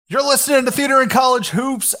You're listening to Theater and College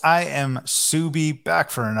Hoops. I am Subi, back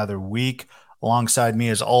for another week. Alongside me,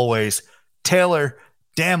 as always, Taylor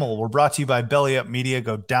Dammel. We're brought to you by Belly Up Media.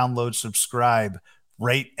 Go download, subscribe,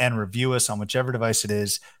 rate, and review us on whichever device it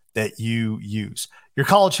is that you use. Your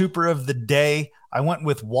college hooper of the day, I went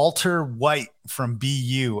with Walter White from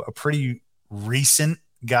BU, a pretty recent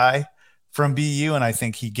guy from BU, and I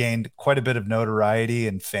think he gained quite a bit of notoriety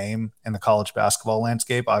and fame in the college basketball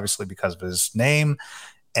landscape, obviously because of his name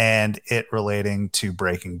and it relating to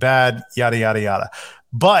Breaking Bad, yada, yada, yada.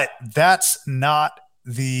 But that's not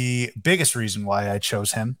the biggest reason why I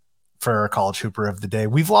chose him for our college hooper of the day.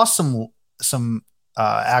 We've lost some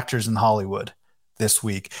actors in Hollywood this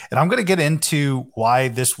week, and I'm going to get into why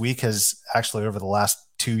this week has actually over the last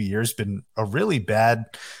 2 years been a really bad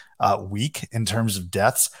week in terms of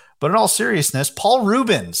deaths. But in all seriousness, Paul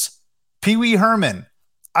Reubens, Pee Wee Herman,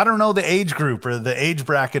 I don't know the age group or the age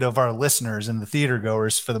bracket of our listeners and the theater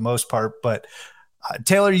goers for the most part, but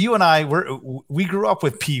Taylor, you and I, we grew up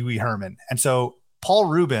with Pee Wee Herman. And so Paul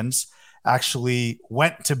Reubens actually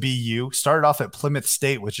went to BU, started off at Plymouth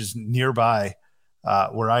State, which is nearby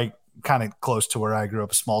where I kind of close to where I grew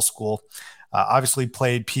up, a small school. Obviously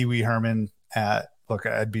played Pee Wee Herman. Look,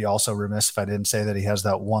 I'd be also remiss if I didn't say that he has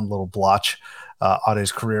that one little blotch on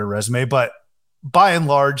his career resume, but by and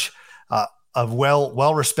large, a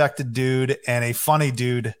well-respected dude and a funny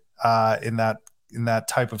dude in that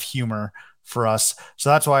type of humor for us. So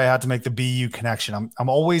that's why I had to make the BU connection. I'm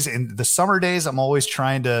always in the summer days. I'm always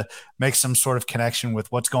trying to make some sort of connection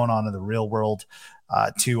with what's going on in the real world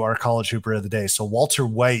to our college hooper of the day. So Walter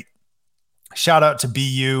White, shout out to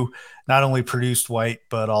BU, not only produced White,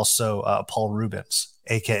 but also Paul Reubens,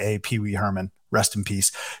 AKA Pee Wee Herman. Rest in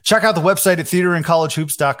peace. Check out the website at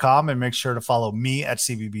theaterandcollegehoops.com and make sure to follow me at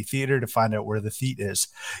CBB Theater to find out where the theat is.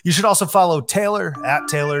 You should also follow Taylor at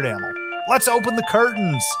Taylor Dammel. Let's open the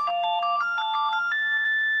curtains.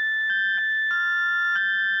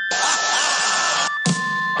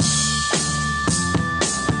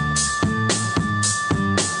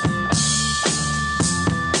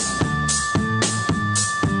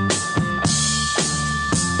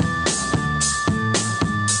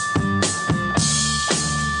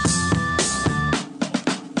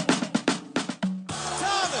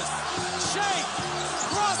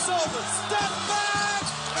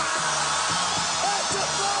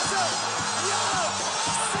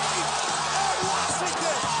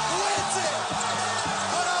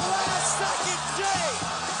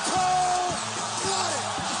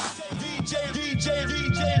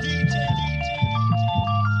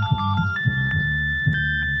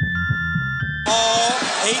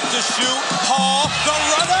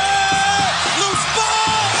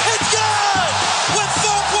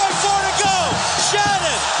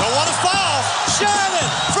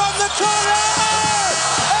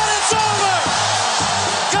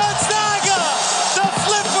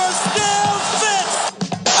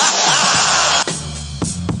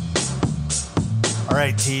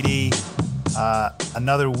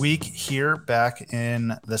 Another week here back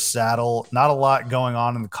in the saddle. Not a lot going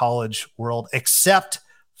on in the college world except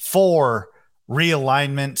for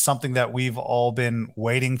realignment, something that we've all been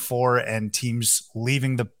waiting for, and teams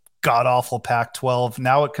leaving the god-awful Pac-12.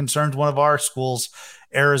 Now it concerns one of our schools,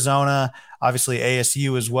 Arizona, obviously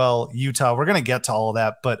ASU as well, Utah. We're going to get to all of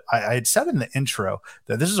that, but I had said in the intro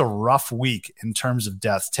that this is a rough week in terms of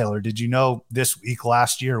deaths. Taylor, did you know this week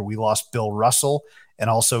last year we lost Bill Russell and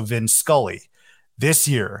also Vin Scully? This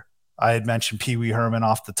year, I had mentioned Pee Wee Herman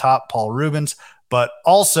off the top, Paul Reubens, but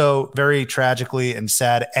also very tragically and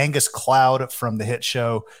sad, Angus Cloud from the hit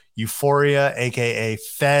show Euphoria, aka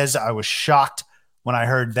Fez. I was shocked when I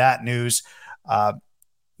heard that news.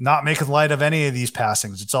 Not making light of any of these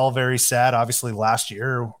passings. It's all very sad. Obviously, last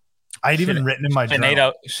year, I'd even written in my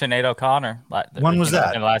journal. Sinead O'Connor. When was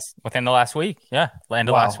that? Within the last week. Yeah, end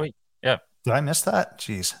of last week. Yeah. Did I miss that?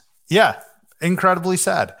 Jeez. Yeah. Incredibly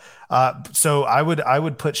sad. So I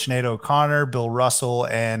would put Sinead O'Connor, Bill Russell,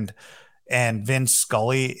 and Vince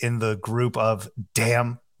Scully in the group of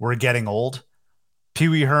damn, we're getting old. Pee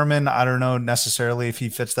Wee Herman, I don't know necessarily if he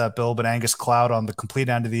fits that bill, but Angus Cloud on the complete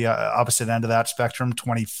end of the opposite end of that spectrum,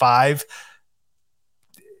 25.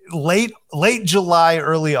 Late July,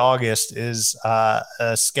 early August is a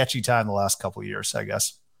sketchy time the last couple of years, I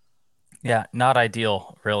guess. Yeah, not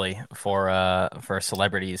ideal really for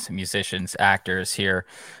celebrities, musicians, actors here.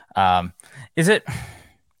 Is it?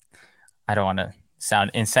 I don't want to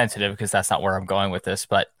sound insensitive because that's not where I'm going with this,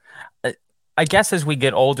 but I guess as we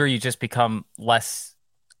get older, you just become less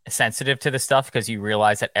sensitive to this stuff because you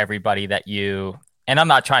realize that everybody that you, and I'm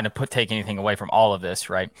not trying to take anything away from all of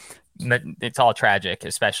this, right? It's all tragic,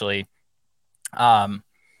 especially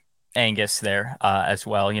Angus there as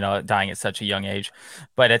well, dying at such a young age.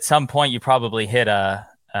 But at some point, you probably hit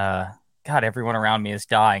God, everyone around me is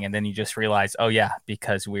dying. And then you just realize, oh, yeah,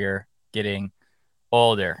 because we're getting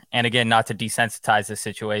older. And again, not to desensitize the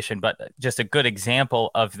situation, but just a good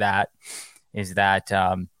example of that is that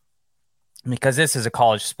because this is a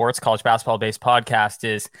college basketball based podcast,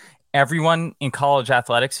 is everyone in college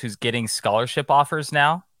athletics who's getting scholarship offers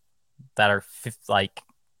now that are like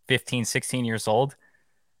 15, 16 years old,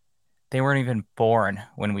 they weren't even born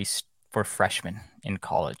when we were freshmen in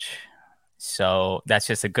college. So that's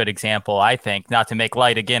just a good example, I think, not to make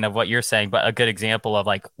light again of what you're saying, but a good example of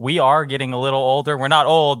like, we are getting a little older. We're not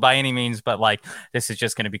old by any means, but like, this is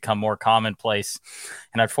just going to become more commonplace.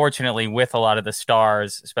 And unfortunately, with a lot of the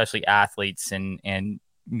stars, especially athletes and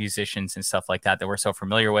musicians and stuff like that we're so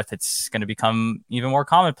familiar with, it's going to become even more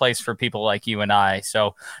commonplace for people like you and I.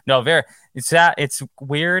 So no, it's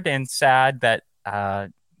weird and sad that,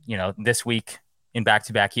 this week in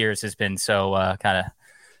back-to-back years has been so kind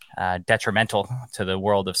of detrimental to the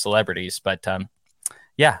world of celebrities. But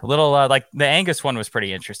yeah, a little like the Angus one was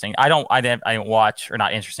pretty interesting. I didn't watch, or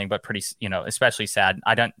not interesting, but pretty, especially sad.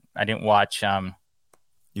 I didn't watch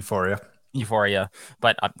Euphoria,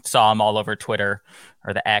 but I saw him all over Twitter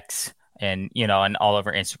or the X, and and all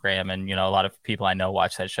over Instagram, and a lot of people I know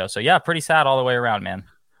watch that show. So yeah, pretty sad all the way around, man.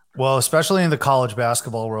 Well, especially in the college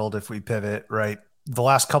basketball world, if we pivot, right, the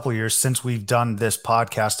last couple of years since we've done this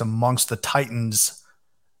podcast, amongst the Titans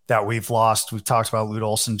that we've lost, we've talked about Lute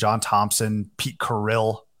Olson, John Thompson, Pete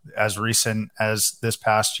Carrill, as recent as this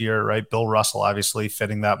past year, right? Bill Russell, obviously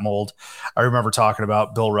fitting that mold. I remember talking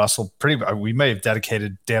about Bill Russell we may have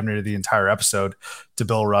dedicated damn near the entire episode to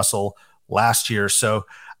Bill Russell last year. So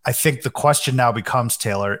I think the question now becomes,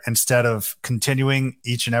 Taylor, instead of continuing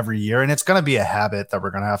each and every year, and it's going to be a habit that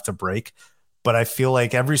we're going to have to break, but I feel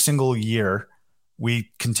like every single year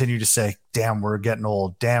we continue to say, damn, we're getting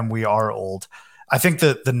old. Damn, we are old. I think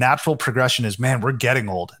the natural progression is, man, we're getting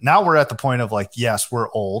old. Now we're at the point of like, yes,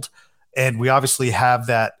 we're old. And we obviously have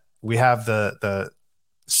that. We have the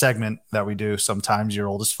segment that we do sometimes, you're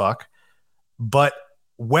old as fuck. But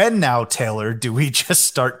when now, Taylor, do we just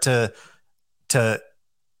start to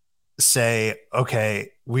say,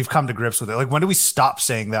 okay, we've come to grips with it? Like, when do we stop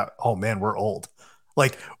saying that, oh man, we're old?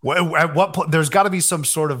 Like, at what point? There's got to be some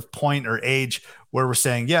sort of point or age where we're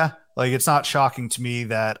saying, yeah, like, it's not shocking to me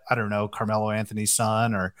that, I don't know, Carmelo Anthony's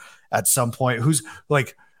son, or at some point, who's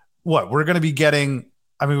like, what we're going to be getting.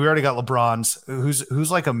 I mean, we already got LeBron's,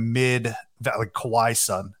 who's like a mid, like Kawhi's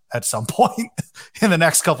son at some point in the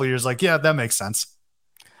next couple of years. Like, yeah, that makes sense.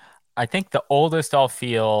 I think the oldest I'll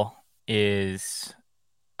feel is,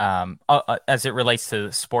 as it relates to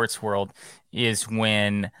the sports world, is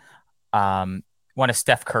when one of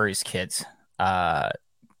Steph Curry's kids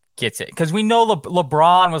gets it. Because we know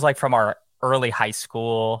LeBron was like from our early high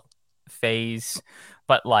school phase,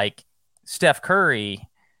 but like Steph Curry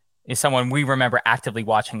is someone we remember actively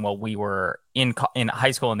watching while we were in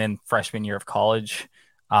high school and then freshman year of college.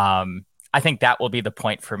 I think that will be the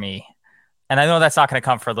point for me. And I know that's not going to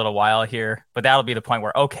come for a little while here, but that'll be the point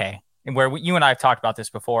where, okay, and where you and I have talked about this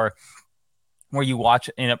before, where you watch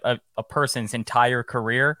in a person's entire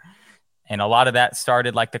career. And a lot of that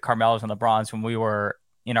started like the Carmelos and LeBrons when we were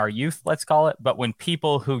in our youth, let's call it. But when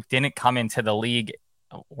people who didn't come into the league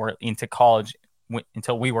or into college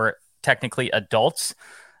until we were technically adults,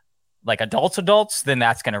 like adults, then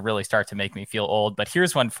that's going to really start to make me feel old. But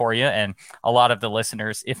here's one for you. And a lot of the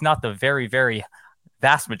listeners, if not the very, very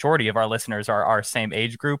vast majority of our listeners, are our same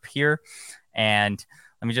age group here. And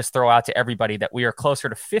let me just throw out to everybody that we are closer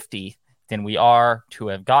to 50 than we are to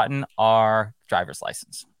have gotten our driver's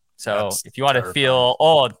license. So that's if you want to feel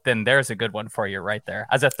old, then there's a good one for you right there.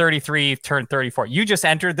 As a 33, turned 34, you just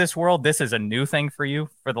entered this world. This is a new thing for you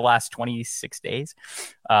for the last 26 days.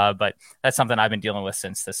 But that's something I've been dealing with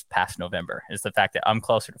since this past November, is the fact that I'm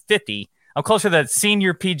closer to 50. I'm closer to the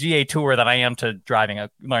senior PGA tour than I am to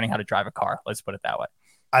learning how to drive a car. Let's put it that way.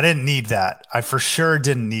 I didn't need that. I for sure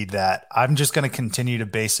didn't need that. I'm just going to continue to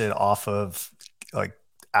base it off of like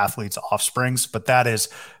athletes' offsprings, but that is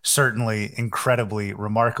certainly incredibly,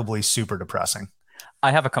 remarkably super depressing.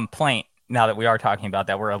 I have a complaint now that we are talking about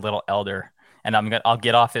that. We're a little elder, and I'll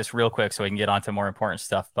get off this real quick so we can get on to more important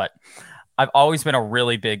stuff. But I've always been a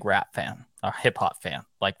really big rap fan, a hip hop fan,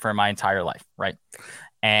 like for my entire life. Right.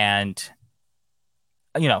 And,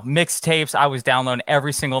 mixtapes, I was downloading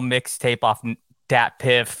every single mixtape off Dat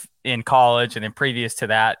Piff in college. And then previous to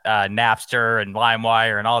that, Napster and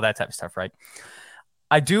LimeWire and all that type of stuff. Right.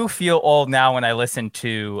 I do feel old now when I listen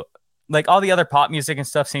to like all the other pop music and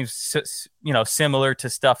stuff seems, similar to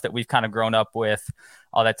stuff that we've kind of grown up with,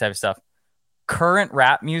 all that type of stuff. current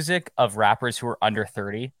rap music of rappers who are under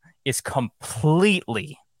 30 is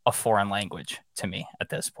completely a foreign language to me at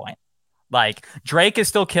this point. Like Drake is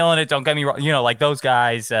still killing it. Don't get me wrong. Like those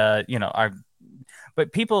guys, are,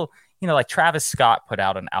 but people, like Travis Scott put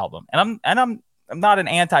out an album, and I'm not an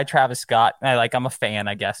anti Travis Scott. I'm a fan,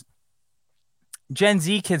 I guess. Gen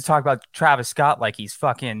Z kids talk about Travis Scott like he's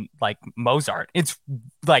fucking like Mozart. It's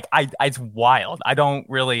like it's wild. I don't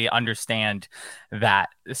really understand that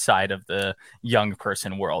side of the young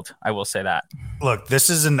person world. I will say that. Look, this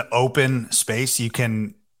is an open space. You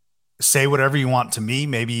can say whatever you want to me,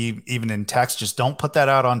 maybe even in text. Just don't put that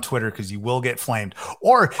out on Twitter because you will get flamed.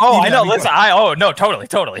 Or I know. Listen, no,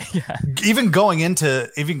 totally. Yeah. Even going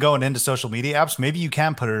into social media apps, maybe you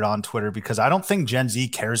can put it on Twitter, because I don't think Gen Z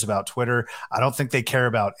cares about Twitter. I don't think they care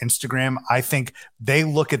about Instagram. I think they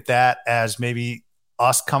look at that as maybe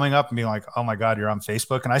us coming up and being like, oh my God, you're on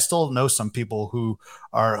Facebook. And I still know some people who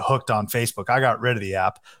are hooked on Facebook. I got rid of the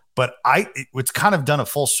app, but it's kind of done a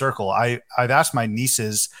full circle. I've asked my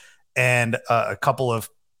nieces and a couple of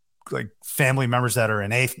like family members that are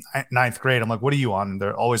in 8th, 9th grade. I'm like, what are you on?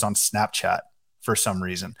 They're always on Snapchat for some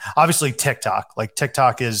reason. Obviously TikTok, like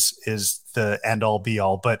TikTok is the end all be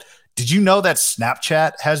all, but did you know that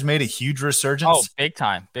Snapchat has made a huge resurgence? Oh, big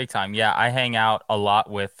time. Yeah. I hang out a lot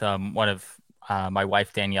with one of my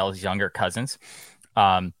wife Danielle's younger cousins.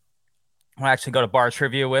 I actually go to bar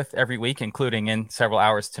trivia with every week, including in several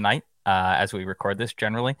hours tonight. As we record this,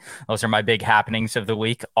 generally, those are my big happenings of the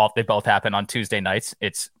week. They both happen on Tuesday nights.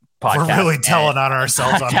 It's podcast. We're really telling on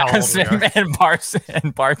ourselves on how old we are.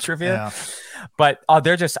 and bar trivia, yeah. But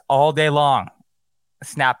they're just all day long.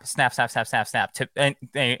 Snap. And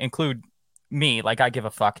they include me. Like I give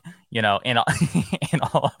a fuck, in all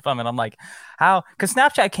of them. And I'm like, how? Because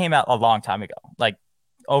Snapchat came out a long time ago, like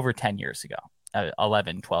over 10 years ago.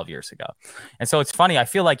 11, 12 years ago. And so it's funny. I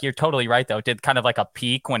feel like you're totally right, though. It did kind of like a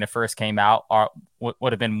peak when it first came out.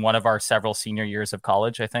 Would have been one of our several senior years of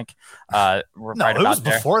college, I think. No, right it was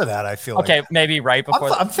there. Before that, I feel okay, like. Maybe right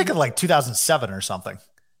before. I'm thinking like 2007 or something.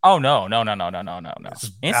 Oh, no.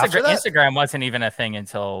 Instagram wasn't even a thing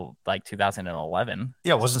until like 2011.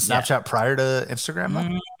 Yeah, wasn't Snapchat prior to Instagram,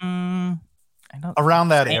 though? Around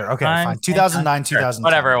that era. Okay, fine. 2009, 2010.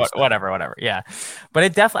 Whatever. Yeah.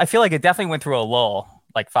 But I feel like it definitely went through a lull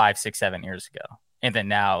like 5, 6, 7 years ago. And then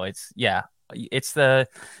now it's the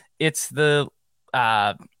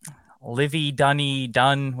Livy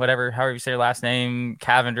Dunn, whatever, however you say your last name,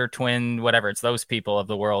 Cavender twin, whatever. It's those people of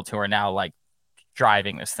the world who are now like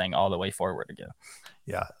driving this thing all the way forward again.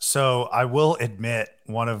 Yeah. So I will admit,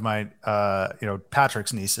 one of my,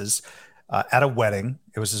 Patrick's nieces at a wedding,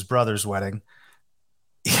 it was his brother's wedding.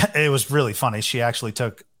 It was really funny. She actually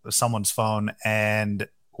took someone's phone and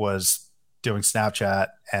was doing Snapchat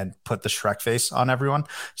and put the Shrek face on everyone.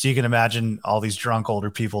 So you can imagine all these drunk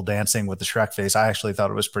older people dancing with the Shrek face. I actually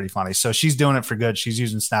thought it was pretty funny. So she's doing it for good. She's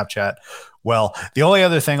using Snapchat. Well, the only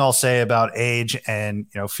other thing I'll say about age and,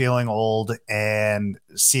 feeling old and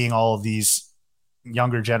seeing all of these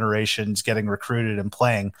younger generations getting recruited and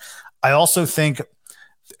playing, I also think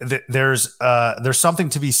there's something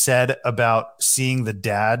to be said about seeing the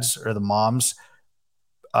dads or the moms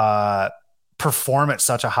perform at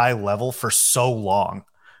such a high level for so long,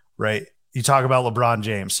 right? You talk about LeBron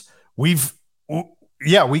James. We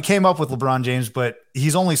came up with LeBron James, but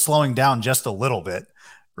he's only slowing down just a little bit,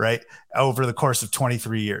 right? Over the course of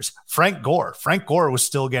 23 years. Frank Gore was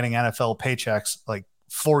still getting NFL paychecks like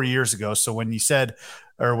 4 years ago. So when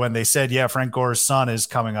they said, yeah, Frank Gore's son is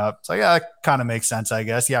coming up, it's like, yeah, that kind of makes sense, I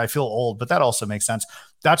guess. Yeah, I feel old, but that also makes sense.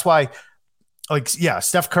 That's why,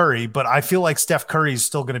 Steph Curry, but I feel like Steph Curry is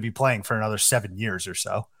still going to be playing for another 7 years or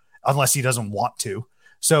so, unless he doesn't want to.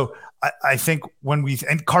 So I think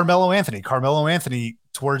and Carmelo Anthony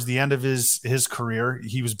towards the end of his career,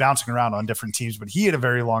 he was bouncing around on different teams, but he had a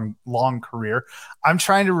very long career. I'm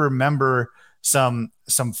trying to remember some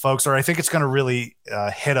folks, or I think it's going to really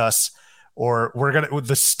hit us, or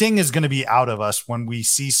the sting is going to be out of us when we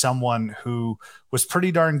see someone who was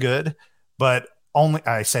pretty darn good, but only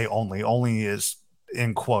is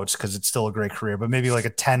in quotes because it's still a great career, but maybe like a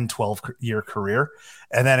 10, 12 year career.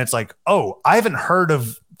 And then it's like, oh, I haven't heard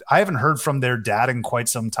from their dad in quite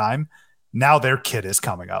some time. Now their kid is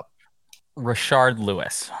coming up. Rashard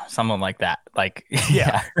Lewis, someone like that. Like,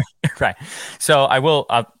 yeah. Right. So I will,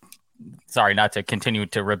 sorry, not to continue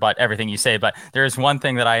to rebut everything you say, but there is one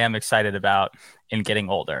thing that I am excited about in getting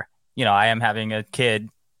older. I am having a kid.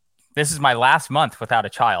 This is my last month without a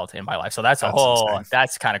child in my life. So that's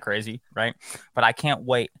kind of crazy, right? But I can't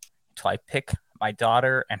wait until I pick my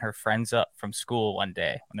daughter and her friends up from school one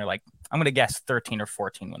day when they're like I'm going to guess 13 or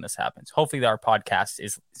 14 when this happens. Hopefully our podcast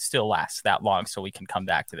is still lasts that long so we can come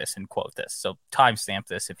back to this and quote this. So timestamp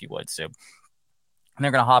this if you would, Sue. And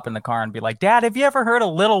they're going to hop in the car and be like, Dad, have you ever heard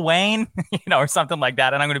of Lil Wayne? Or something like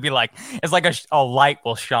that. And I'm going to be like, it's like a light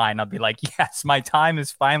will shine. I'll be like, yes, my time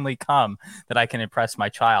has finally come that I can impress my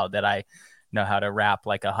child, that I know how to rap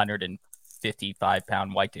like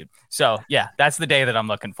 155-pound white dude. So yeah, that's the day that I'm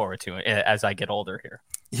looking forward to as I get older here.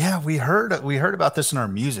 Yeah, we heard about this in our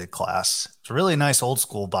music class. It's a really nice old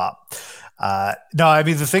school bop. No, I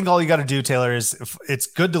mean, the thing all you got to do, Taylor, is it's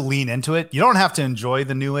good to lean into it. You don't have to enjoy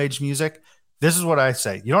the new age music. This is what I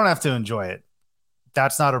say. You don't have to enjoy it.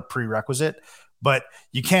 That's not a prerequisite, but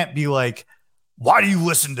you can't be like, why do you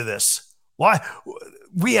listen to this? Why?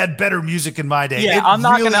 We had better music in my day. Yeah, I'm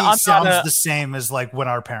sounds the same as like when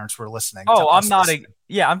our parents were listening. Oh, I'm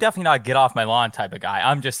definitely not a get off my lawn type of guy.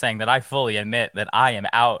 I'm just saying that I fully admit that I am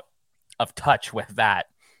out of touch with that.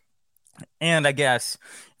 And I guess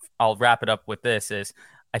I'll wrap it up with this is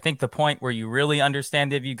I think the point where you really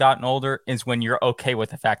understand if you've gotten older is when you're okay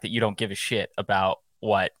with the fact that you don't give a shit about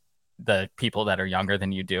what the people that are younger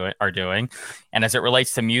than you are doing. And as it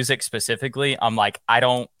relates to music specifically, I'm like,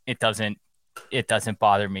 it doesn't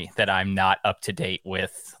bother me that I'm not up to date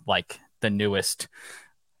with like the newest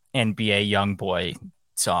NBA YoungBoy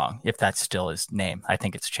song, if that's still his name. I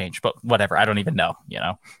think it's changed, but whatever. I don't even know,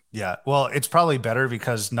 Yeah, well, it's probably better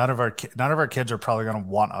because none of our kids are probably going to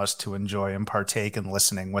want us to enjoy and partake in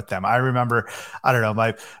listening with them. I remember, I don't know,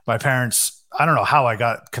 my parents, I don't know how I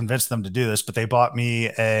got convinced them to do this, but they bought me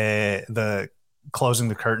the Closing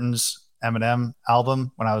the Curtains Eminem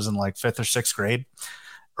album when I was in like 5th or 6th grade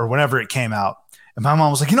or whenever it came out. And my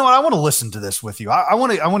mom was like, you know what? I want to listen to this with you. I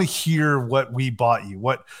want to hear what we bought you,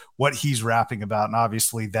 what he's rapping about. And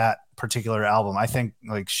obviously that particular album, I think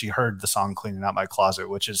like she heard the song Cleaning Out My Closet,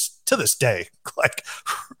 which is to this day, like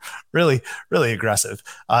really, really aggressive,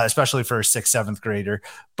 especially for a 6th, 7th grader.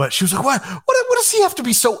 But she was like, what does he have to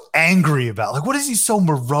be so angry about? Like, what is he so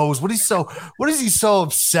morose? What is he so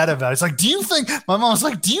upset about? It's like, my mom was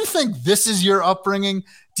like, do you think this is your upbringing?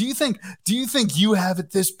 Do you think you have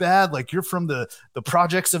it this bad? Like you're from the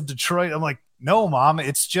projects of Detroit? I'm like, no, Mom,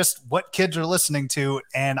 it's just what kids are listening to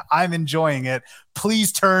and I'm enjoying it.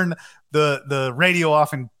 Please turn the radio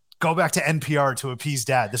off and go back to NPR to appease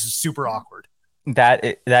Dad. This is super awkward.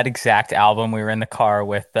 That exact album, we were in the car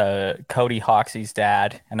with Cody Hoxie's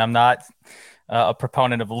dad, and I'm not a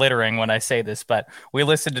proponent of littering when I say this, but we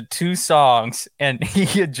listened to 2 songs and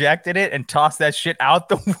he ejected it and tossed that shit out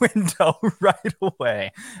the window right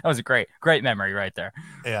away. That was a great memory right there.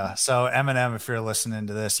 Yeah. So Eminem, if you're listening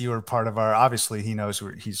to this, you were part of our, obviously he knows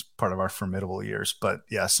he's part of our formidable years, but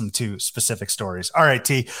yeah, some 2 specific stories. All right,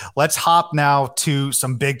 T, let's hop now to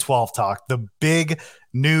some Big 12 talk. The big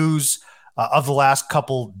news of the last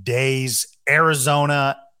couple days,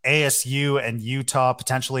 Arizona, ASU, and Utah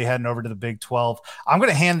potentially heading over to the Big 12. I'm going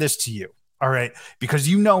to hand this to you. All right. Because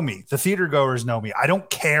you know me, the theater goers know me. I don't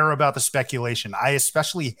care about the speculation. I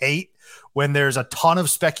especially hate when there's a ton of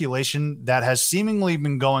speculation that has seemingly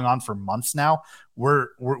been going on for months now.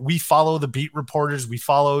 We follow the beat reporters. We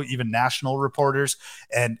follow even national reporters.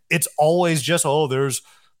 And it's always just,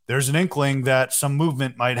 there's an inkling that some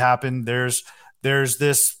movement might happen. There's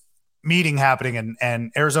this meeting happening,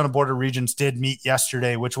 and Arizona Board of Regents did meet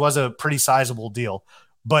yesterday, which was a pretty sizable deal,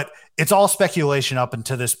 but it's all speculation up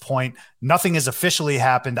until this point. Nothing has officially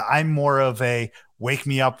happened. I'm more of a wake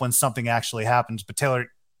me up when something actually happens, but Taylor,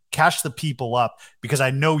 catch the people up because I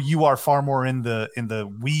know you are far more in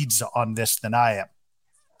the weeds on this than I am.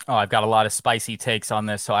 Oh, I've got a lot of spicy takes on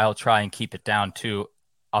this, so I'll try and keep it down to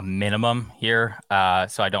a minimum here,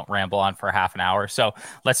 so I don't ramble on for half an hour. So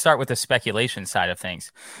let's start with the speculation side of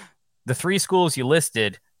things. The 3 schools you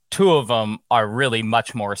listed, 2 of them are really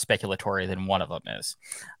much more speculatory than one of them is.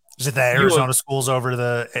 Is it the Arizona schools over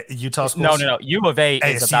the Utah schools? No. U of A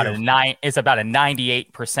is about a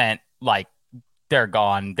 98%. Like they're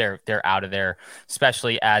gone. They're out of there.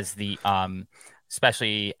 Especially as the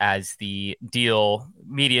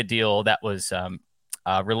media deal that was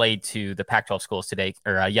relayed to the Pac-12 schools today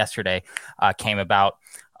or yesterday came about.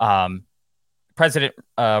 President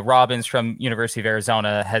Robbins from University of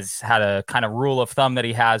Arizona has had a kind of rule of thumb that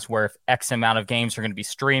he has where if X amount of games are going to be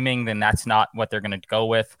streaming, then that's not what they're going to go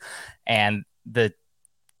with. And the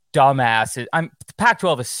dumbass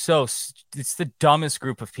Pac-12 it's the dumbest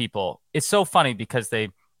group of people. It's so funny because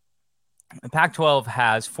the Pac-12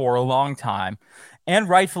 has for a long time, and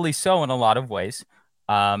rightfully so in a lot of ways,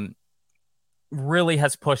 really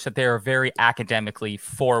has pushed that they're a very academically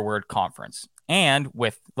forward conference. And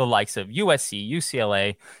with the likes of USC,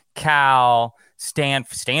 UCLA, Cal,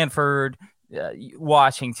 Stanford,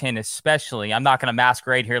 Washington especially. I'm not going to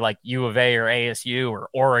masquerade here like U of A or ASU or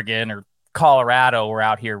Oregon or Colorado. We're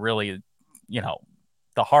out here really, the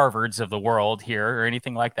Harvards of the world here or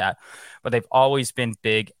anything like that. But they've always been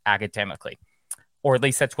big academically, or at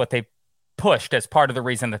least that's what they pushed as part of the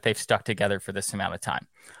reason that they've stuck together for this amount of time.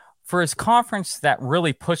 For his conference that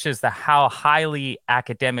really pushes how highly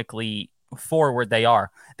academically forward they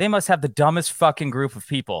are, they must have the dumbest fucking group of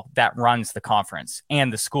people that runs the conference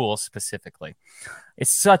and the school specifically.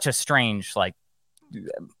 It's such a strange,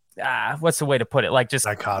 what's the way to put it? Like, just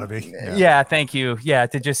dichotomy. Yeah, thank you. Yeah,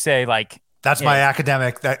 to just say that's my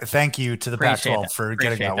academic. Thank you to the Pac-12 for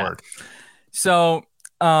getting that word. So,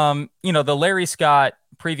 the Larry Scott,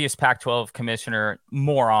 previous Pac-12 commissioner,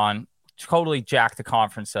 moron, totally jacked the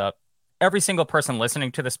conference up. Every single person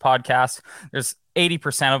listening to this podcast, there's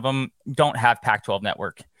 80% of them don't have Pac-12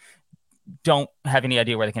 network, don't have any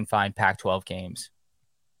idea where they can find Pac-12 games,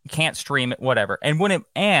 can't stream it, whatever.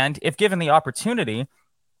 And if given the opportunity,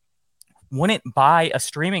 wouldn't buy a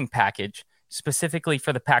streaming package specifically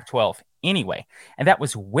for the Pac-12 anyway. And that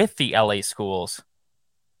was with the LA schools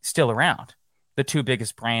still around, the two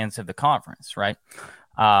biggest brands of the conference, right?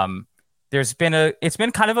 It's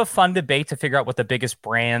been kind of a fun debate to figure out what the biggest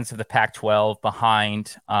brands of the Pac-12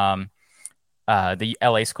 behind the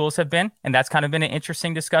LA schools have been. And that's kind of been an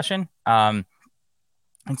interesting discussion.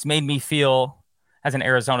 It's made me feel, as an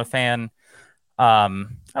Arizona fan, I don't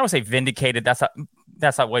want to say vindicated.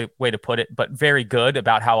 That's not way to put it, but very good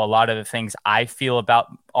about how a lot of the things I feel about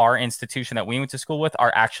our institution that we went to school with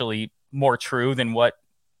are actually more true than what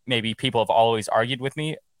maybe people have always argued with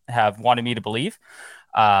me, have wanted me to believe.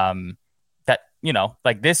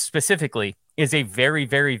 That, this specifically is a very,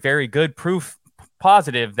 very, very good proof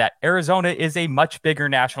positive that Arizona is a much bigger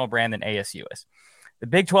national brand than ASU is. The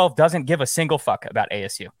Big 12 doesn't give a single fuck about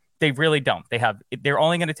ASU. They really don't. They're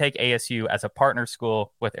only going to take ASU as a partner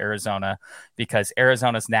school with Arizona because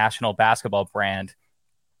Arizona's national basketball brand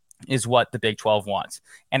is what the Big 12 wants.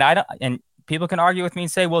 And people can argue with me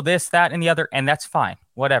and say, well, this, that, and the other, and that's fine.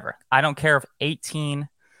 Whatever. I don't care if 18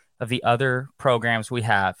 of the other programs we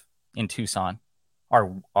have in Tucson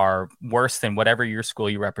are worse than whatever your school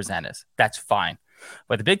you represent is. That's fine.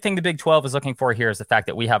 But the big thing the Big 12 is looking for here is the fact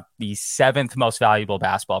that we have the 7th most valuable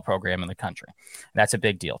basketball program in the country. And that's a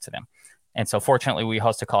big deal to them. And so fortunately, we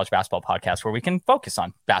host a college basketball podcast where we can focus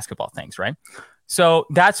on basketball things, right? So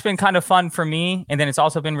that's been kind of fun for me. And then it's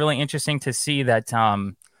also been really interesting to see that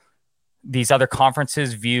these other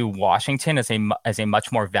conferences view Washington as a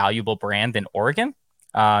much more valuable brand than Oregon.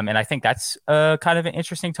 And I think that's kind of an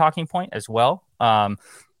interesting talking point as well.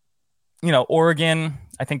 Oregon,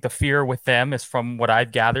 I think the fear with them is, from what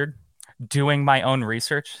I've gathered, doing my own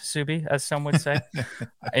research, Subi, as some would say,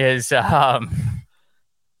 is,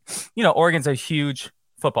 Oregon's a huge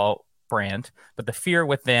football brand, but the fear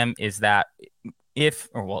with them is that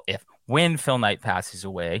when Phil Knight passes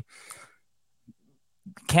away,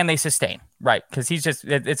 can they sustain? Right. Because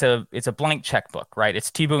it's a blank checkbook, right?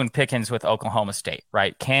 It's T. Boone Pickens with Oklahoma State,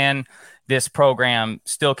 right? Can this program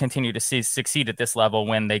still continue to succeed at this level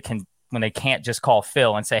when they can't just call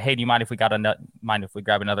Phil and say, hey, do you mind if we grab another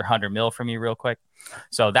 $100 million from you real quick?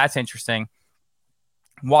 So that's interesting.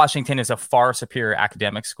 Washington is a far superior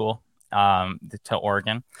academic school to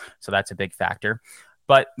Oregon. So that's a big factor.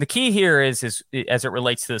 But the key here is as it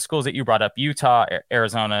relates to the schools that you brought up, Utah,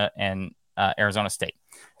 Arizona, and Arizona State.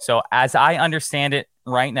 So as I understand it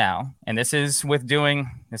right now, and this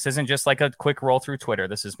isn't just like a quick roll through Twitter.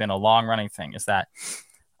 This has been a long running thing, is that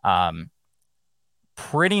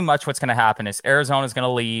pretty much what's going to happen is Arizona is going to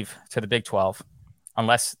leave to the Big 12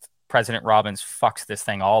 unless President Robbins fucks this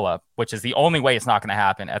thing all up, which is the only way it's not going to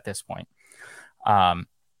happen at this point.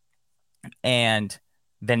 And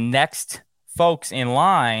the next folks in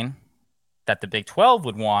line that the Big 12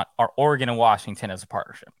 would want are Oregon and Washington as a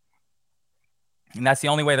partnership. And that's the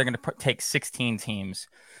only way they're going to take 16 teams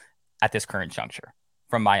at this current juncture,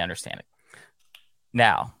 from my understanding.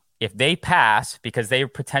 Now, if they pass, because they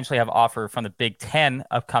potentially have offer from the Big 10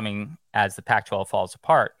 upcoming as the Pac-12 falls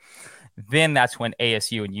apart, then that's when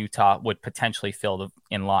ASU and Utah would potentially fill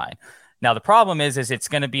in line. Now, the problem is it's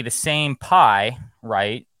going to be the same pie,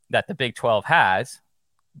 right, that the Big 12 has.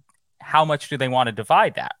 How much do they want to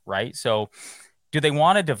divide that, right? So do they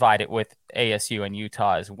want to divide it with ASU and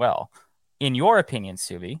Utah as well? In your opinion,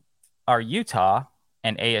 Subi, are Utah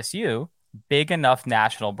and ASU big enough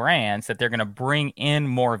national brands that they're going to bring in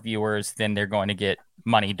more viewers than they're going to get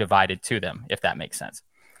money divided to them, if that makes sense?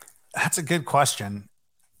 That's a good question.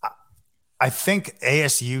 I think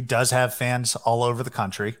ASU does have fans all over the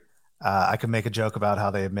country. I can make a joke about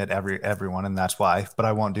how they admit everyone, and that's why, but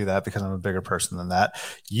I won't do that because I'm a bigger person than that.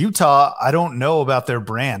 Utah, I don't know about their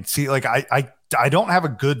brand. See, like I don't have a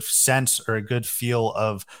good sense or a good feel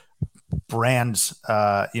of brands,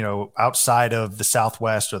 outside of the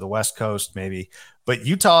Southwest or the West Coast, maybe. But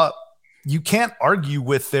Utah, you can't argue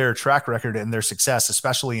with their track record and their success,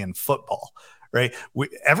 especially in football, right?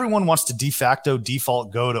 Everyone wants to de facto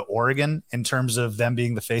default go to Oregon in terms of them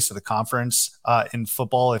being the face of the conference in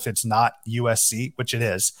football. If it's not USC, which it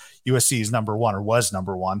is, USC is number one or was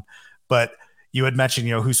number one. But you had mentioned,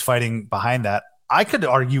 who's fighting behind that. I could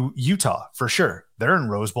argue Utah for sure. They're in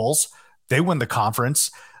Rose Bowls. They win the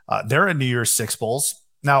conference. They're in New Year's Six Bowls.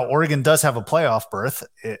 Now, Oregon does have a playoff berth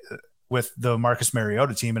with the Marcus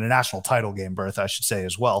Mariota team and a national title game berth, I should say,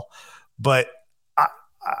 as well. But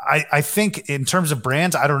I think in terms of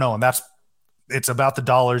brands, I don't know. And it's about the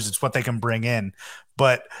dollars. It's what they can bring in.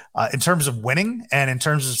 But in terms of winning and in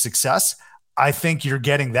terms of success, I think you're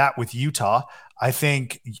getting that with Utah. I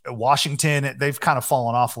think Washington, they've kind of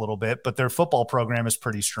fallen off a little bit, but their football program is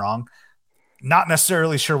pretty strong. Not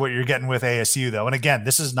necessarily sure what you're getting with ASU, though. And again,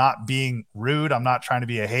 this is not being rude. I'm not trying to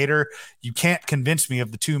be a hater. You can't convince me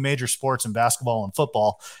of the two major sports in basketball and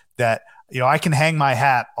football that, I can hang my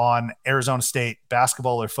hat on Arizona State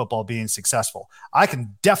basketball or football being successful. I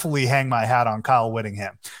can definitely hang my hat on Kyle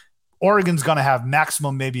Whittingham. Oregon's going to have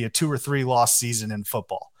maximum maybe a 2 or 3 loss season in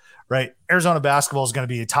football, right? Arizona basketball is going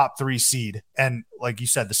to be a top 3 seed. And like you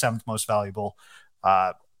said, the 7th most valuable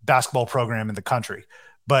basketball program in the country.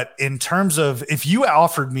 But in terms of, if you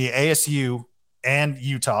offered me ASU and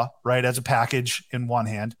Utah, right, as a package in one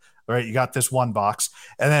hand, right, you got this one box,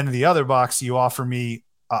 and then in the other box, you offer me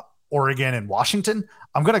Oregon and Washington,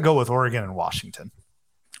 I'm going to go with Oregon and Washington.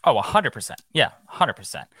 Oh, 100%. Yeah,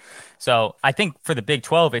 100%. So I think for the Big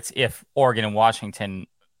 12, it's if Oregon and Washington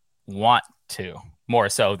want to, more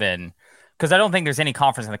so than, because I don't think there's any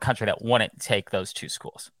conference in the country that wouldn't take those 2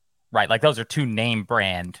 schools, right? Like those are 2 name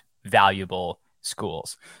brand valuable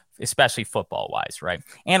schools, especially football wise, right?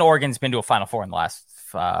 And Oregon's been to a Final Four in the last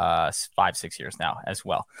 5-6 years now as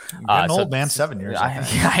well. Old man, 7 years.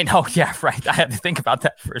 I know. Yeah, right. I had to think about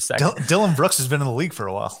that for a second. Dylan Brooks has been in the league for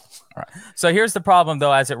a while. All right. So here's the problem,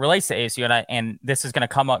 though, as it relates to ASU, and this is going to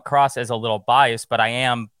come across as a little biased, but I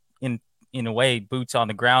am in a way boots on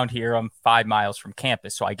the ground here. I'm 5 miles from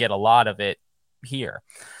campus, so I get a lot of it here.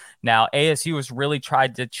 Now, ASU has really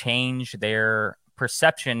tried to change their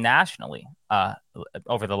perception nationally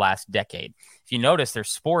over the last decade. If you notice, their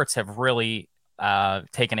sports have really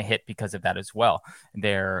taken a hit because of that as well.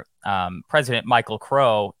 Their president, Michael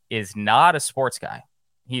Crow, is not a sports guy.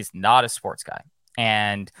 He's not a sports guy.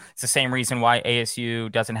 And it's the same reason why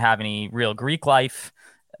ASU doesn't have any real Greek life.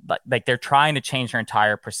 But like they're trying to change their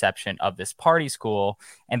entire perception of this party school.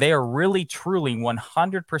 And they are really, truly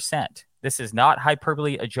 100%. This is not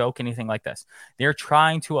hyperbole, a joke, anything like this. They're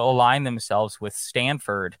trying to align themselves with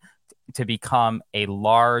Stanford to become a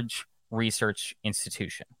large research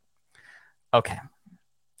institution. Okay.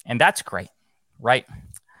 And that's great, right?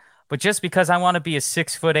 But just because I want to be a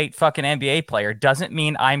 6'8" fucking NBA player doesn't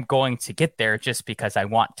mean I'm going to get there just because I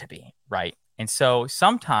want to be, right? And so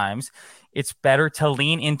sometimes it's better to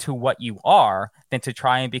lean into what you are than to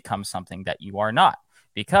try and become something that you are not.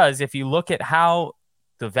 Because if you look at how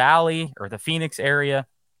the Valley or the Phoenix area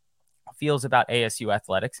feels about ASU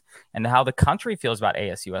athletics and how the country feels about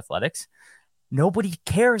ASU athletics, nobody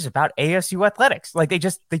cares about ASU athletics. Like they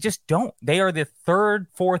just don't. They are the 3rd,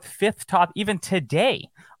 4th, 5th top, even today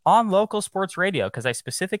on local sports radio, because I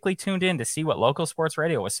specifically tuned in to see what local sports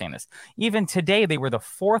radio was saying this. Even today, they were the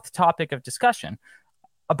 4th topic of discussion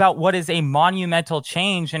about what is a monumental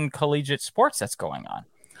change in collegiate sports that's going on.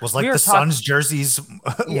 Was like the Suns jerseys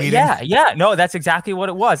leading? Yeah. No, that's exactly what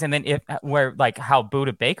it was. And then how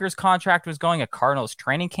Buda Baker's contract was going at Cardinals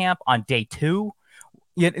training camp on day 2,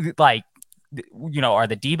 are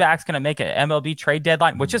the D-backs going to make an MLB trade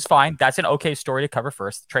deadline, which is fine. That's an okay story to cover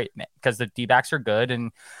first, trade, because the D-backs are good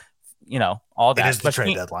and, all that. It is the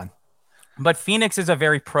trade deadline. But Phoenix is a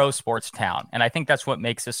very pro sports town. And I think that's what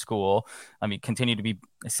makes a school, let me continue to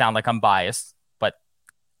sound like I'm biased, but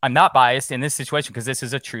I'm not biased in this situation because this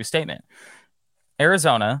is a true statement.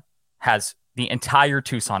 Arizona has the entire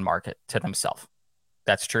Tucson market to themselves.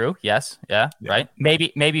 That's true. Yes. Yeah. Right.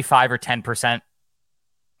 Maybe 5 or 10%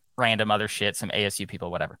 random other shit, some ASU people,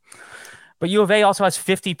 whatever. But U of A also has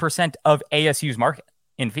 50% of ASU's market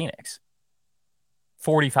in Phoenix.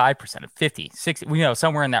 45% of 50, 60,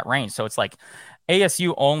 somewhere in that range. So it's like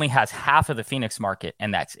ASU only has half of the Phoenix market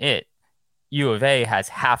and that's it. U of A has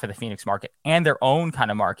half of the Phoenix market and their own kind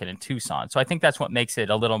of market in Tucson. So I think that's what makes it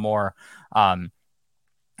a little more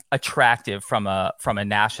attractive from a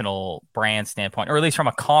national brand standpoint, or at least from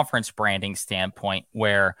a conference branding standpoint,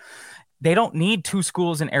 where they don't need two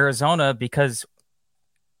schools in Arizona because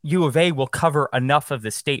U of A will cover enough of the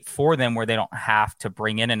state for them where they don't have to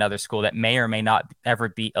bring in another school that may or may not ever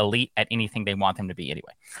be elite at anything they want them to be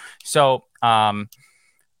anyway. So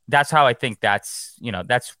that's how I think that's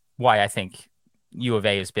why I think U of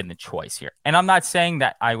A has been the choice here. And I'm not saying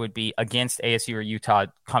that I would be against ASU or Utah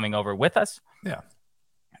coming over with us. Yeah,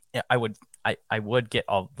 I would get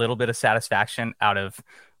a little bit of satisfaction out of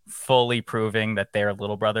fully proving that they're a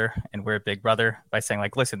little brother and we're a big brother by saying,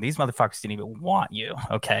 like, listen, these motherfuckers didn't even want you,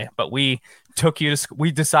 okay? But we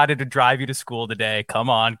we decided to drive you to school today. Come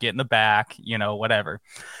on, get in the back, whatever.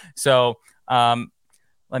 So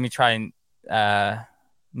let me try and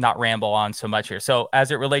not ramble on so much here. So as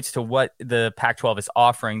it relates to what the Pac-12 is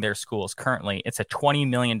offering their schools currently, it's a $20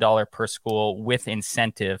 million per school with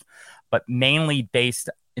incentive, but mainly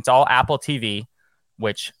it's all Apple TV,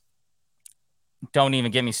 which don't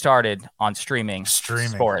even get me started on streaming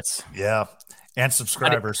sports. Yeah. And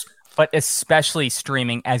subscribers. But especially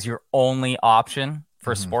streaming as your only option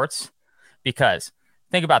for sports, because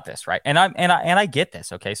think about this, right? And I get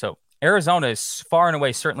this. Okay. So Arizona is far and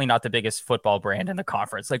away certainly not the biggest football brand in the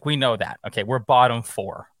conference. Like, we know that. Okay. We're bottom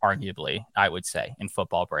 4, arguably, I would say, in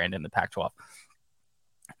football brand in the Pac-12.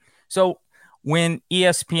 So when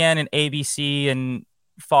ESPN and ABC and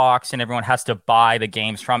Fox and everyone has to buy the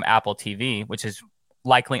games from Apple TV, which is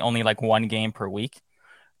likely only like one game per week,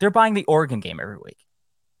 they're buying the Oregon game every week.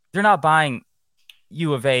 They're not buying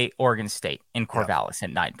U of A, Oregon State in Corvallis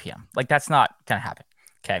at 9 p.m. Like, that's not going to happen.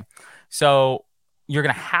 Okay. So you're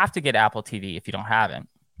going to have to get Apple TV if you don't have it.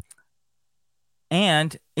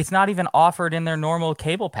 And it's not even offered in their normal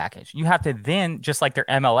cable package. You have to then, just like their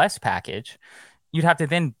MLS package, you'd have to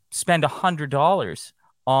then spend $100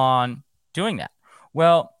 on doing that.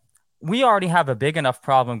 Well, we already have a big enough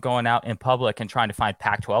problem going out in public and trying to find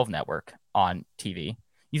Pac-12 network on TV.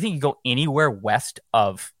 You think you go anywhere west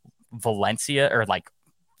of Valencia or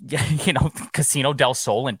Casino del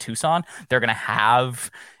Sol in Tucson, they're going to have,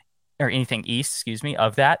 or anything east,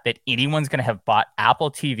 of that anyone's going to have bought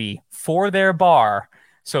Apple TV for their bar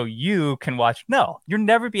so you can watch? No, you'll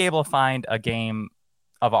never be able to find a game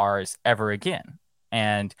of ours ever again.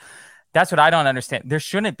 And that's what I don't understand. There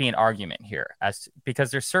shouldn't be an argument here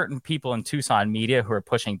because there's certain people in Tucson media who are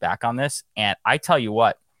pushing back on this. And I tell you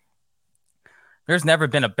what, there's never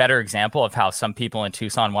been a better example of how some people in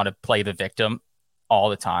Tucson want to play the victim all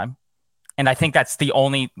the time. And I think that's the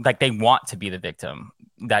only, they want to be the victim,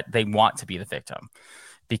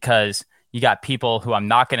 because you got people who I'm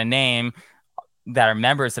not going to name that are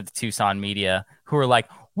members of the Tucson media who are like,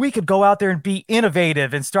 we could go out there and be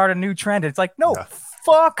innovative and start a new trend. It's like, no,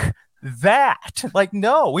 fuck that. Like,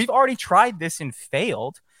 no, we've already tried this and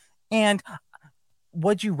failed. And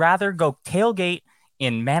would you rather go tailgate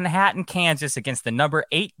in Manhattan, Kansas against the number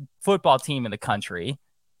 8 football team in the country?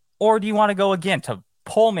 Or do you want to go again to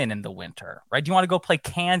Pullman in the winter, right? Do you want to go play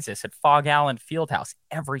Kansas at Fog Allen Fieldhouse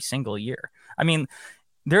every single year? I mean,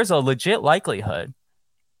 there's a legit likelihood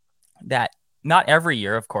that, not every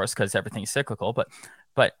year, of course, because everything's cyclical, but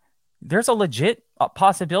there's a legit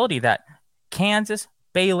possibility that Kansas,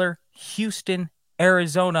 Baylor, Houston,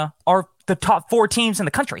 Arizona are the top 4 teams in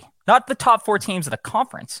the country, not the top 4 teams of the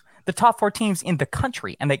conference, the top 4 teams in the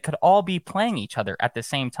country, and they could all be playing each other at the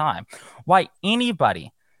same time. Why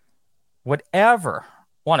anybody would ever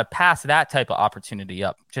want to pass that type of opportunity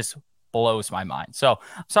up just blows my mind. So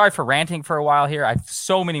sorry for ranting for a while here. I have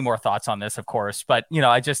so many more thoughts on this, of course, but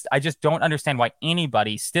I just don't understand why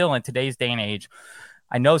anybody still in today's day and age.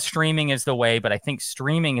 I know streaming is the way, but I think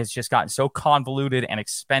streaming has just gotten so convoluted and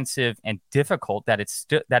expensive and difficult that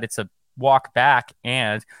it's a walk back.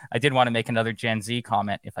 And I did want to make another Gen Z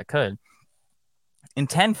comment if I could. In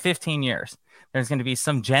 10, 15 years, there's going to be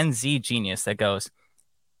some Gen Z genius that goes,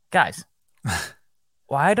 guys,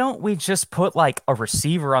 why don't we just put like a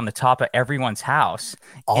receiver on the top of everyone's house?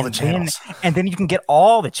 All the channels. And then you can get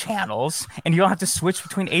all the channels and you don't have to switch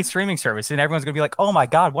between 8 streaming services. And everyone's going to be like, oh my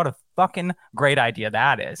God, what a fucking great idea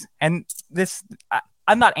that is. And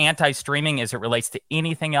I'm not anti-streaming as it relates to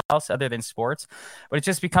anything else other than sports, but it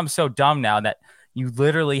just becomes so dumb now that you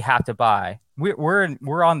literally have to buy.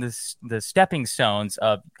 We're on the stepping stones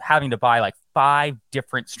of having to buy like 5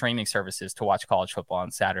 different streaming services to watch college football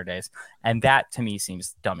on Saturdays, and that to me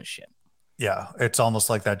seems dumb as shit. Yeah, it's almost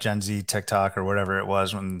like that Gen Z TikTok or whatever it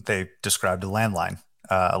was when they described a landline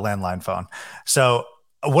phone. So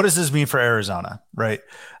what does this mean for Arizona, right?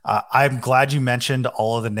 I'm glad you mentioned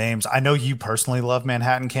all of the names. I know you personally love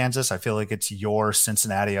Manhattan, Kansas. I feel like it's your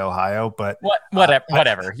Cincinnati, Ohio, but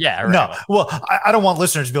Whatever. Yeah, no, right. well, I don't want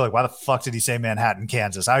listeners to be like, why the fuck did he say Manhattan,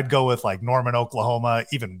 Kansas? I'd go with like Norman, Oklahoma,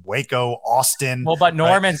 even Waco, Austin. Well, but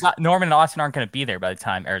Right? Norman and Austin aren't going to be there by the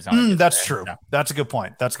time Arizona gets That's there. true. So. That's a good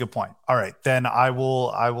point. That's a good point. All right, then I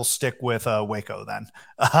will stick with Waco then.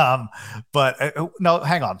 Um, but no,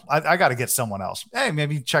 hang on. I got to get someone else. Hey,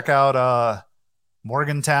 maybe check out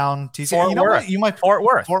Morgantown, TC. You know what? You might Fort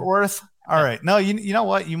Worth. Fort Worth. All right. No, you know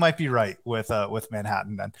what? You might be right with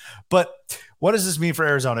Manhattan then. But what does this mean for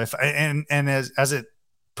Arizona? If and as it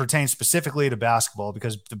pertains specifically to basketball,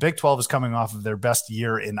 because the Big 12 is coming off of their best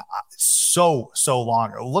year in so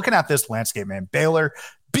long. Looking at this landscape, man, Baylor,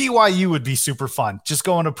 BYU would be super fun. Just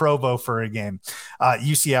going to Provo for a game.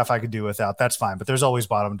 UCF I could do without. That's fine. But there's always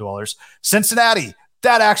bottom dwellers. Cincinnati,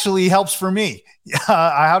 that actually helps for me.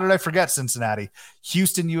 How did I forget Cincinnati?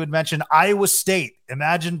 Houston, you had mentioned. Iowa State.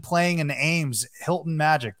 Imagine playing in Ames, Hilton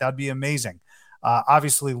Magic. That'd be amazing.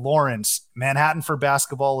 Obviously, Lawrence, Manhattan for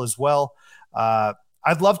basketball as well.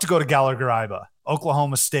 I'd love to go to Gallagher-Iba,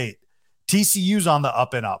 Oklahoma State. TCU's on the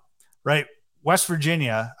up and up, right? West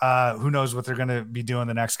Virginia, who knows what they're going to be doing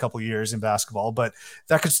the next couple of years in basketball, but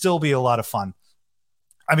that could still be a lot of fun.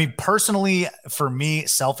 I mean, personally, for me,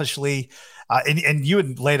 selfishly, and you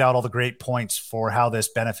had laid out all the great points for how this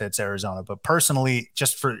benefits Arizona, but personally,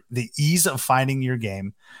 just for the ease of finding your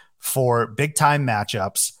game, for big time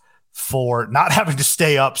matchups, for not having to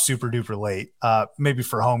stay up super duper late, maybe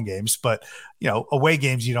for home games, but away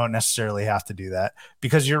games, you don't necessarily have to do that,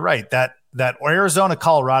 because you're right. That Arizona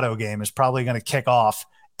Colorado game is probably going to kick off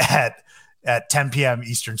at 10 p.m.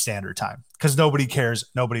 Eastern Standard Time because nobody cares.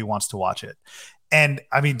 Nobody wants to watch it. And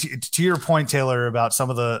I mean, to your point, Taylor, about some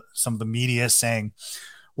of the media saying,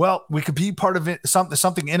 well, we could be part of it,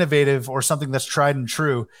 something innovative or something that's tried and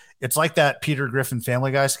true. It's like that Peter Griffin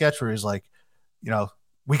Family Guy sketch where he's like,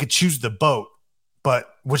 we could choose the boat, but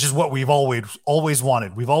which is what we've always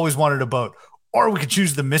wanted. We've always wanted a boat, or we could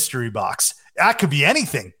choose the mystery box. That could be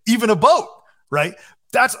anything, even a boat, right?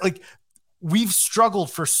 That's like, we've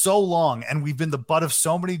struggled for so long and we've been the butt of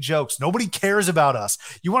so many jokes. Nobody cares about us.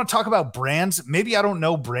 You want to talk about brands? Maybe I don't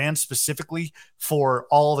know brands specifically for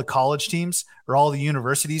all the college teams or all the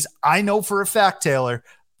universities. I know for a fact, Taylor,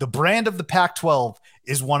 the brand of the Pac-12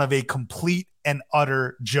 is one of a complete and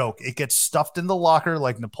utter joke. It gets stuffed in the locker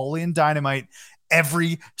like Napoleon Dynamite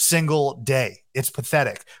every single day. It's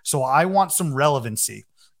pathetic. So I want some relevancy.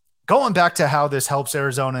 Going back to how this helps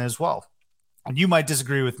Arizona as well. And you might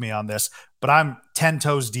disagree with me on this, but I'm 10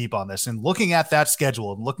 toes deep on this. And looking at that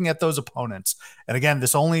schedule and looking at those opponents, and again,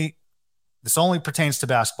 this only pertains to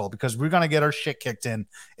basketball because we're going to get our shit kicked in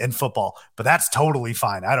football, but that's totally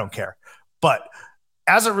fine. I don't care. But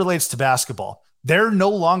as it relates to basketball, they're no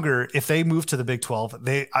longer, if they move to the Big 12,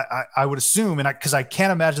 I would assume, and because I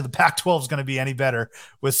can't imagine the Pac-12 is going to be any better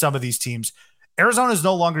with some of these teams, Arizona is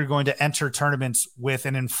no longer going to enter tournaments with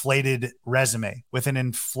an inflated resume, with an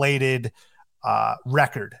inflated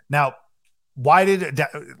record. Now,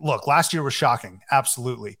 look, last year was shocking.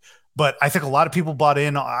 Absolutely. But I think a lot of people bought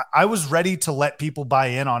in. I was ready to let people buy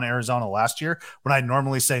in on Arizona last year when I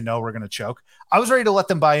normally say, no, we're going to choke. I was ready to let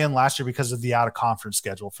them buy in last year because of the out of conference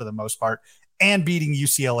schedule for the most part and beating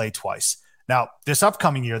UCLA twice. Now, this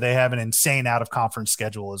upcoming year, they have an insane out of conference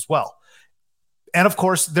schedule as well. And of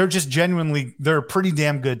course, they're a pretty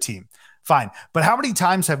damn good team. Fine. But how many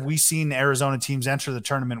times have we seen Arizona teams enter the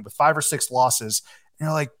tournament with 5 or 6 losses? And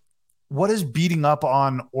you're like, what is beating up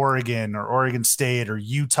on Oregon or Oregon State or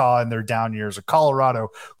Utah in their down years or Colorado?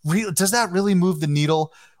 Does that really move the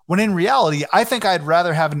needle? When in reality, I think I'd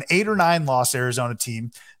rather have an 8 or 9 loss Arizona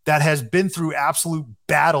team that has been through absolute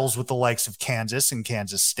battles with the likes of Kansas and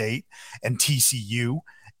Kansas State and TCU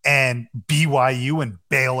and BYU and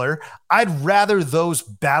Baylor. I'd rather those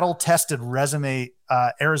battle-tested resume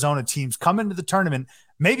Arizona teams come into the tournament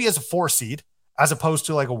maybe as a 4 seed as opposed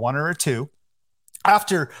to like a 1 or a 2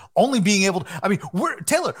 after only being able to, I mean,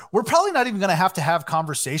 we're probably not even going to have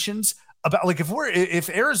conversations about like if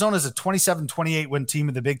Arizona's a 27-28 win team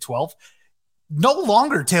in the Big 12, no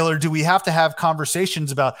longer, Taylor, do we have to have conversations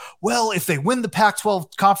about, well, if they win the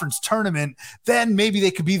Pac-12 conference tournament, then maybe they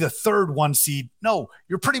could be the 3rd 1 seed. No,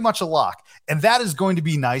 you're pretty much a lock. And that is going to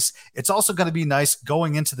be nice. It's also going to be nice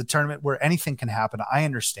going into the tournament where anything can happen. I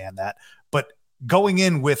understand that. But going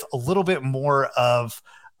in with a little bit more of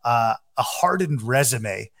a hardened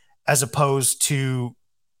resume as opposed to,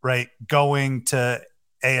 right, going to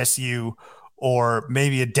ASU or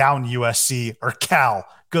maybe a down USC or Cal,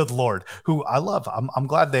 good Lord, who I love. I'm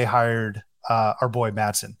glad they hired our boy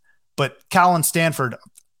Madsen. But Cal and Stanford,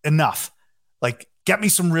 enough. Like, get me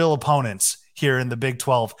some real opponents here in the Big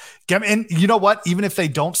 12. And you know what? Even if they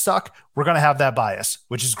don't suck, we're going to have that bias,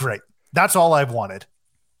 which is great. That's all I've wanted.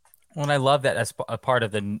 Well, and I love that as a part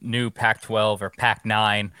of the new Pac-12 or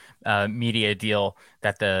Pac-9 media deal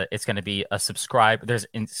that it's going to be a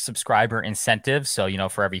subscriber incentive. So,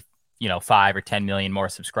 for every 5 or 10 million more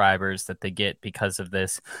subscribers that they get because of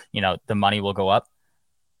this, the money will go up.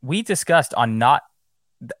 We discussed on Not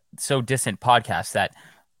So Distant podcast that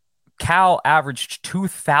Cal averaged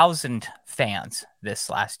 2,000 fans this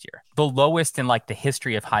last year, the lowest in like the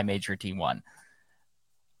history of high major D1.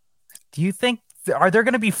 Do you think are there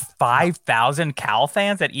going to be 5,000 Cal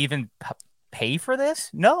fans that even pay for this?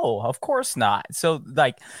 No, of course not. So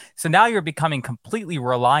now you're becoming completely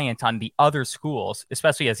reliant on the other schools,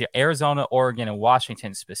 especially as Arizona, Oregon, and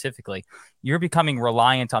Washington specifically. You're becoming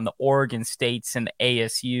reliant on the Oregon States and the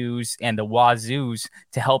ASUs and the Wazoos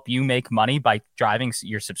to help you make money by driving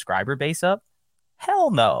your subscriber base up. Hell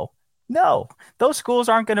no. No, those schools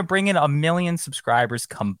aren't going to bring in 1 million subscribers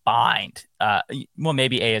combined. Well,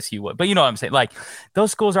 maybe ASU would, but you know what I'm saying? Like,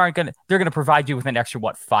 those schools they're going to provide you with an extra,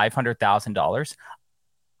 $500,000.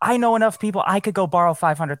 I know enough people, I could go borrow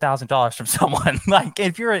 $500,000 from someone. Like,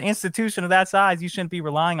 if you're an institution of that size, you shouldn't be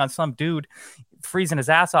relying on some dude freezing his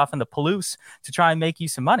ass off in the Palouse to try and make you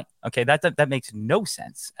some money. Okay, that makes no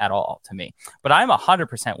sense at all to me. But I'm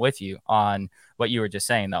 100% with you on what you were just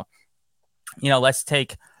saying, though. Let's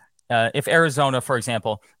take... if Arizona, for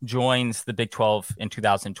example, joins the Big 12 in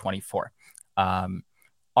 2024,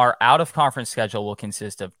 our out-of-conference schedule will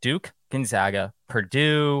consist of Duke, Gonzaga,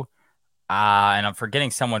 Purdue, and I'm forgetting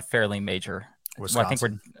someone fairly major.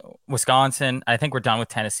 Wisconsin. I think we're done with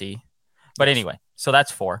Tennessee. But anyway, so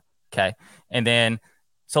that's 4. Okay. And then,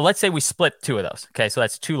 so let's say we split 2 of those. Okay. So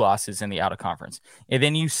that's 2 losses in the out-of-conference. And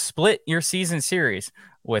then you split your season series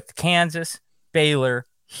with Kansas, Baylor,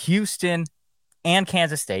 Houston, and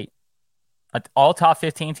Kansas State. All top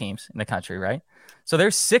 15 teams in the country, right? So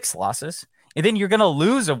there's 6 losses, and then you're gonna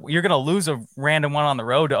lose a random one on the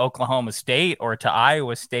road to Oklahoma State or to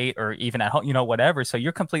Iowa State or even at home, whatever. So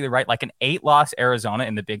you're completely right. Like, an 8-loss Arizona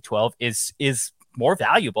in the Big 12 is more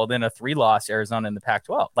valuable than a 3-loss Arizona in the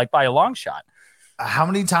Pac-12, like by a long shot. How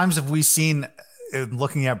many times have we seen,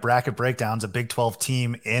 looking at bracket breakdowns, a Big 12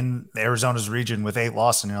 team in Arizona's region with 8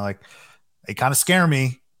 losses, and you're like, they kind of scare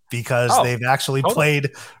me because they've actually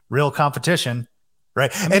played real competition,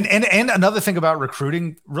 right? And another thing about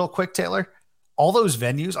recruiting, real quick, Taylor, all those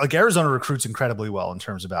venues, like Arizona recruits incredibly well in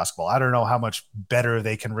terms of basketball. I don't know how much better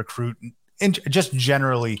they can recruit, just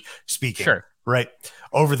generally speaking, sure, right,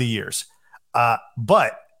 over the years.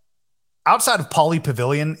 But outside of Pauley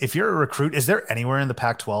Pavilion, if you're a recruit, is there anywhere in the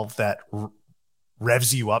Pac-12 that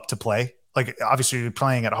revs you up to play? Like, obviously you're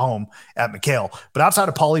playing at home at McHale, but outside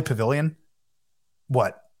of Pauley Pavilion,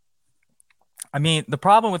 what? I mean, the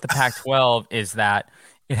problem with the Pac-12 is that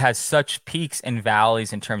it has such peaks and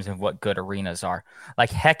valleys in terms of what good arenas are. Like,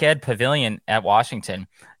 Heck Ed Pavilion at Washington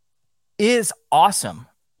is awesome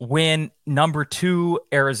when number 2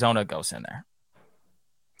 Arizona goes in there.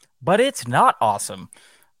 But it's not awesome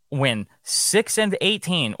when 6 and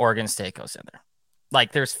 18 Oregon State goes in there.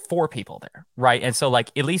 Like, there's 4 people there, right? And so, like,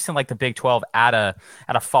 at least in like the Big 12 at a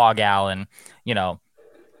Fog Allen,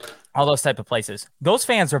 all those type of places, those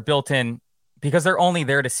fans are built in because they're only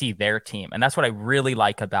there to see their team. And that's what I really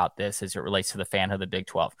like about this as it relates to the fan of the Big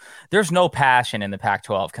 12. There's no passion in the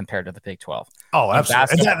Pac-12 compared to the Big 12. Oh,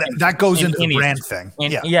 absolutely. And that goes into the brand thing.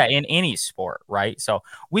 In any sport, right? So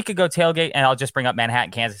we could go tailgate, and I'll just bring up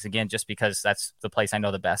Manhattan, Kansas again, just because that's the place I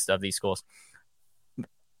know the best of these schools.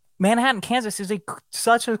 Manhattan, Kansas is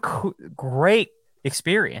such a great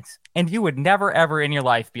experience. And you would never, ever in your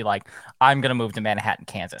life be like, I'm going to move to Manhattan,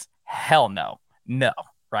 Kansas. Hell no. No.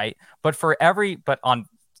 Right. But on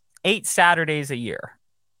 8 Saturdays a year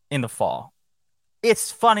in the fall, it's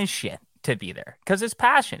fun as shit to be there because it's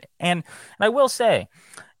passionate. And I will say,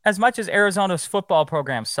 as much as Arizona's football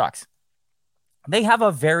program sucks, they have a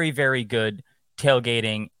very, very good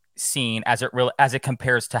tailgating scene as it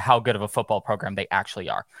compares to how good of a football program they actually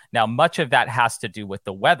are. Now, much of that has to do with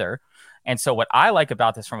the weather. And so what I like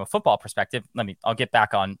about this from a football perspective, I'll get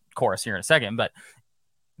back on course here in a second, but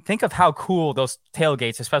think of how cool those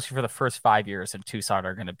tailgates, especially for the first 5 years in Tucson,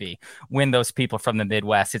 are going to be when those people from the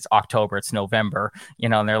Midwest, it's October, it's November,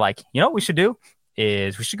 and they're like, what we should do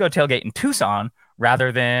is we should go tailgate in Tucson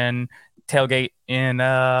rather than tailgate in,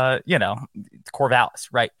 Corvallis,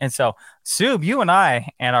 right? And so, Sub, you and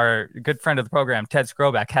I and our good friend of the program, Ted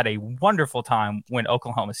Skroback, had a wonderful time when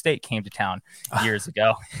Oklahoma State came to town years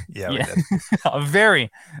ago. Yeah. We did. A very,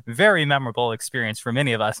 very memorable experience for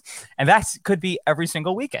many of us. And that could be every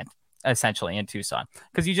single weekend. essentially in Tucson,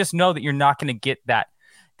 because you just know that you're not going to get that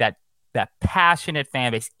that passionate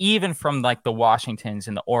fan base, even from like the Washingtons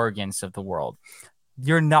and the Oregons of the world.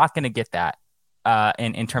 You're not going to get that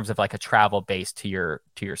in terms of like a travel base to your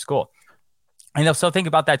school. And so think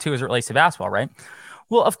about that too as it relates to basketball, right?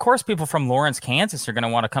 Well, of course, people from Lawrence, Kansas are going to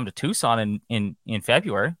want to come to Tucson in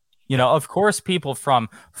February. Of course, people from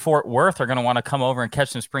Fort Worth are going to want to come over and catch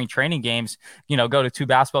some spring training games, go to 2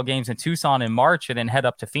 basketball games in Tucson in March and then head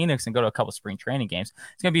up to Phoenix and go to a couple of spring training games.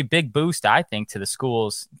 It's going to be a big boost, I think, to the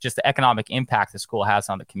schools, just the economic impact the school has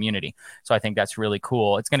on the community. So I think that's really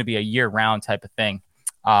cool. It's going to be a year-round type of thing.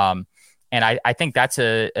 And I think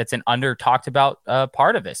it's an under talked about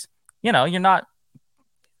part of this. You're not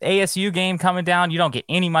ASU game coming down. You don't get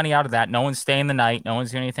any money out of that. No one's staying the night. No one's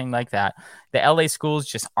doing anything like that. The LA schools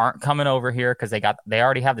just aren't coming over here because they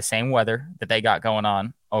already have the same weather that they got going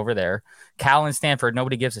on over there. Cal and Stanford,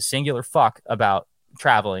 nobody gives a singular fuck about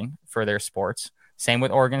traveling for their sports. Same with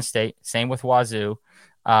Oregon State. Same with Wazoo.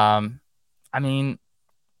 There's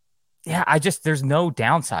no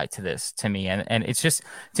downside to this to me. And it's just,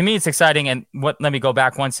 to me, it's exciting. And let me go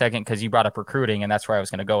back one second, because you brought up recruiting, and that's where I was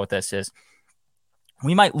going to go with this is,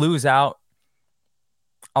 we might lose out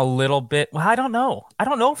a little bit. Well, I don't know. I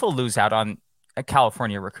don't know if we'll lose out on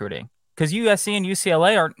California recruiting, because USC and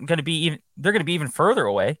UCLA are going to be even further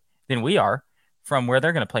away than we are from where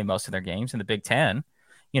they're going to play most of their games in the Big Ten.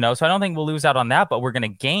 So I don't think we'll lose out on that, but we're going to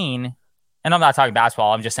gain. And I'm not talking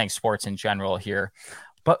basketball. I'm just saying sports in general here.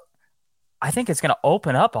 But I think it's going to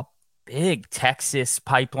open up a big Texas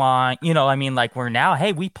pipeline. Like we're now,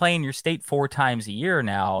 hey, we play in your state 4 times a year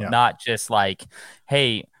now, not just like,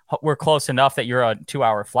 hey, we're close enough that you're a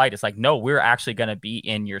 2-hour flight. It's like, no, we're actually going to be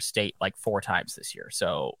in your state like 4 times this year.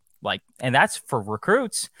 So like, and that's for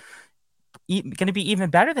recruits going to be even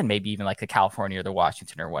better than maybe even like the California or the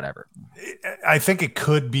Washington or whatever. I think it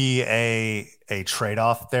could be a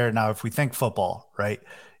trade-off there. Now, if we think football, right?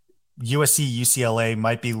 USC, UCLA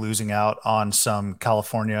might be losing out on some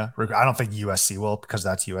California. I don't think USC will, because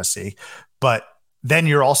that's USC. But then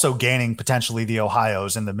you're also gaining potentially the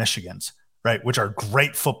Ohio's and the Michigans, right? Which are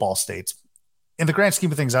great football states. In the grand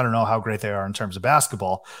scheme of things, I don't know how great they are in terms of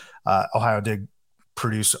basketball. Ohio did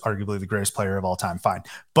produce arguably the greatest player of all time. Fine.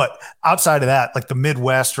 But outside of that, like the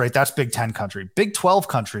Midwest, right? That's Big 10 country. Big 12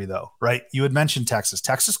 country, though, right? You had mentioned Texas.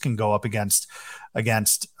 Texas can go up against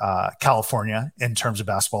California in terms of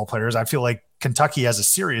basketball players. I feel like Kentucky has a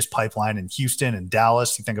serious pipeline in Houston and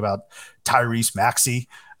Dallas. You think about Tyrese Maxey,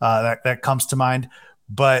 that comes to mind.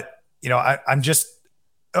 But, I'm just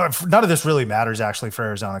none of this really matters actually for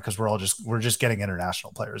Arizona, because we're just getting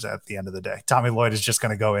international players at the end of the day. Tommy Lloyd is just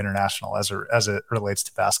going to go international as it relates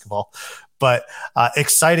to basketball. But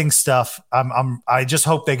exciting stuff. I just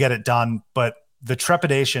hope they get it done. But the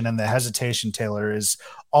trepidation and the hesitation, Taylor, is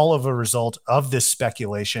all of a result of this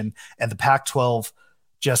speculation and the Pac-12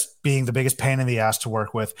 just being the biggest pain in the ass to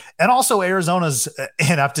work with, and also Arizona's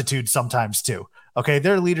ineptitude sometimes too. Okay,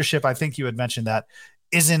 their leadership, I think you had mentioned that,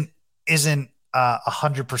 isn't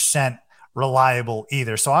 100% reliable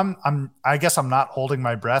either. So I guess I'm not holding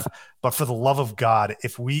my breath, but for the love of God,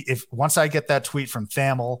 if once I get that tweet from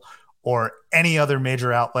Thamel or any other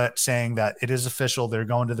major outlet saying that it is official, they're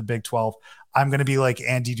going to the Big 12, I'm going to be like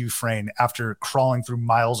Andy Dufresne after crawling through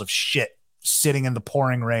miles of shit, sitting in the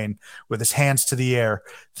pouring rain with his hands to the air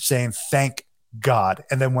saying, thank God.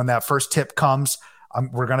 And then when that first tip comes,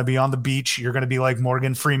 we're going to be on the beach. You're going to be like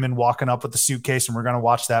Morgan Freeman walking up with the suitcase, and we're going to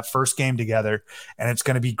watch that first game together, and it's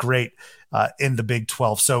going to be great in the Big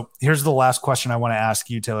 12. So here's the last question I want to ask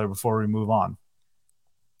you, Taylor, before we move on.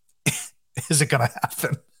 Is it going to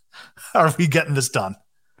happen? Are we getting this done?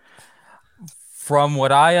 From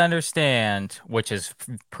what I understand, which is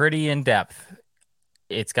pretty in depth,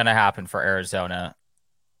 it's going to happen for Arizona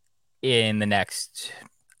in the next,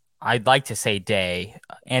 I'd like to say, day.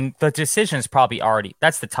 And the decision's probably already,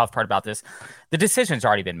 that's the tough part about this. The decision's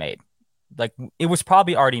already been made. Like, it was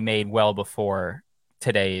probably already made well before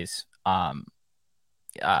today's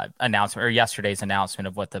announcement, or yesterday's announcement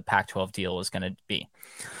of what the Pac-12 deal was going to be.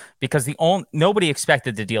 Because nobody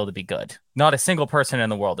expected the deal to be good. Not a single person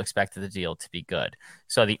in the world expected the deal to be good.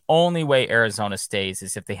 So the only way Arizona stays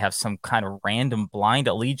is if they have some kind of random blind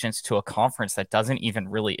allegiance to a conference that doesn't even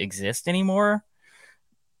really exist anymore.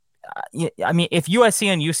 I mean, if USC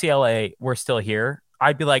and UCLA were still here,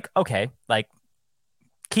 I'd be like, okay, like,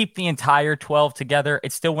 keep the entire 12 together.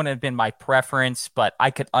 It still wouldn't have been my preference, but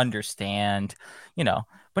I could understand,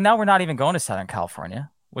 But now we're not even going to Southern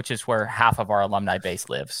California, which is where half of our alumni base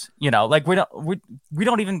lives. Like we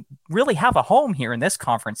don't even really have a home here in this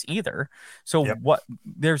conference either. So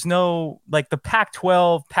There's no, like, the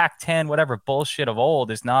Pac-12, Pac-10, whatever bullshit of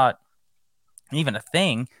old is not even a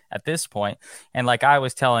thing at this point. And like I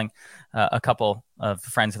was telling a couple of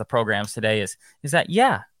friends of the programs today is that,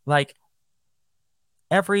 yeah, like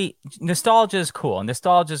every nostalgia is cool.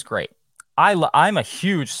 Nostalgia is great. I'm a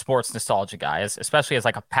huge sports nostalgia guy, especially as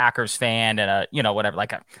like a Packers fan and whatever,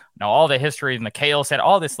 like all the history McHale said,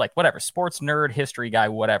 all this, like whatever, sports nerd history guy,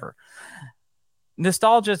 whatever.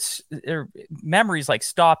 Nostalgia memories like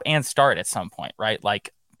stop and start at some point, right?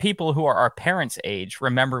 Like people who are our parents' age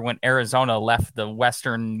remember when Arizona left the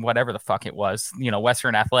Western, whatever the fuck it was,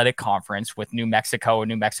 Western Athletic Conference with New Mexico and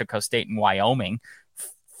New Mexico State and Wyoming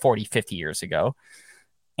 40, 50 years ago.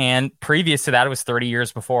 And previous to that, it was 30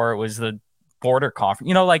 years before it was the border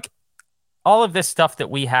conference. Like all of this stuff that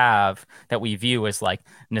we have that we view as like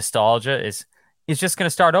nostalgia is just going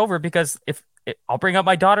to start over, because I'll bring up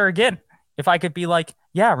my daughter again. If I could be like,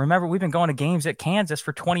 yeah, remember we've been going to games at Kansas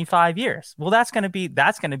for 25 years. Well, that's going to be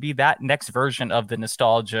that next version of the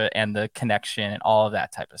nostalgia and the connection and all of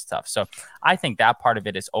that type of stuff. So I think that part of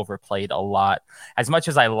it is overplayed a lot. As much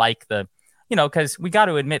as I like because we got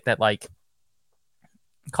to admit that like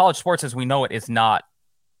college sports as we know it is not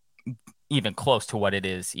even close to what it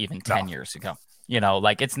is even 10 years ago.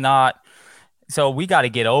 Like it's not. So we got to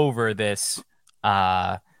get over this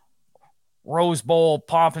Rose Bowl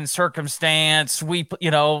pomp and circumstance sweep,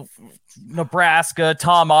 Nebraska,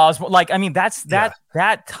 Tom Osborne. Like, I mean, that's that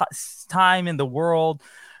time in the world,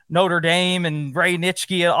 Notre Dame and Ray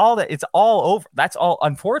Nitschke, all that. It's all over. That's all,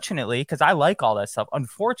 unfortunately, because I like all that stuff.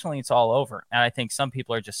 Unfortunately, it's all over. And I think some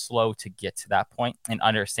people are just slow to get to that point and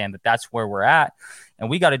understand that that's where we're at. And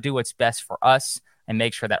we got to do what's best for us and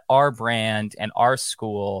make sure that our brand and our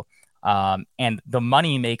school and the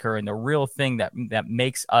money maker and the real thing that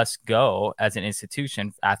makes us go as an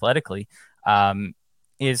institution athletically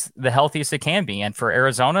is the healthiest it can be. And for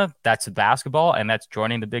Arizona, that's basketball, and that's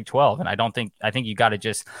joining the Big 12. And I think you got to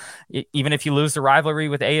just, even if you lose the rivalry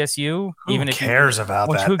with ASU, who cares about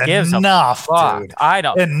that? Who gives enough, dude? I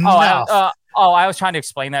don't. Enough. I was trying to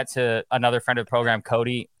explain that to another friend of the program,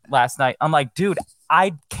 Cody, last night. I'm like, dude,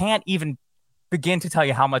 I can't even begin to tell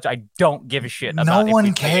you how much I don't give a shit about. No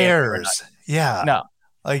one cares. Yeah. No.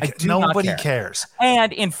 Like nobody cares.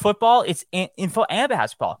 And in football, it's in football and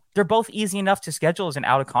basketball. They're both easy enough to schedule as an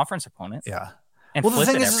out of conference opponent. Yeah. And well, the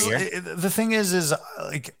thing is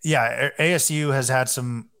like, yeah, ASU has had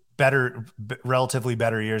some relatively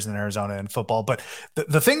better years than Arizona in football. But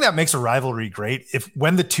the thing that makes a rivalry great,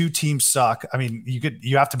 when the two teams suck, I mean,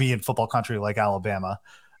 you have to be in football country like Alabama.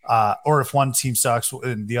 Or if one team sucks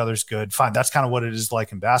and the other's good, fine. That's kind of what it is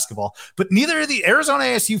like in basketball. But neither of the Arizona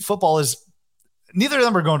ASU football neither of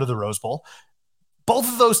them are going to the Rose Bowl. Both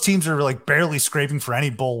of those teams are like barely scraping for any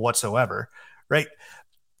bowl whatsoever, right?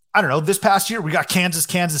 I don't know. This past year, we got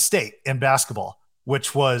Kansas State in basketball,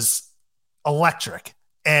 which was electric.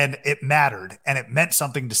 And it mattered, and it meant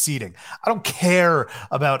something to seeding. I don't care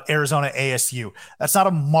about Arizona ASU. That's not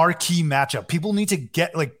a marquee matchup. People need to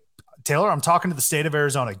get like, Taylor, I'm talking to the state of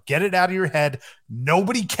Arizona. Get it out of your head.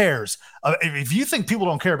 Nobody cares. If you think people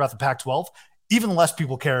don't care about the Pac-12, even less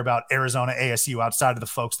people care about Arizona ASU outside of the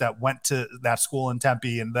folks that went to that school in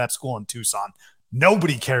Tempe and that school in Tucson.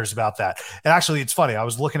 Nobody cares about that. And actually, it's funny. I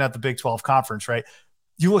was looking at the Big 12 conference, right?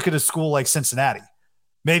 You look at a school like Cincinnati.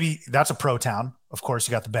 Maybe that's a pro town. Of course,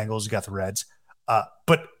 you got the Bengals, you got the Reds.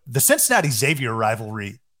 But the Cincinnati-Xavier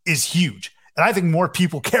rivalry is huge. And I think more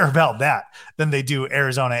people care about that than they do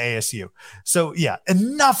Arizona ASU. So, yeah,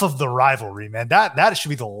 enough of the rivalry, man. That should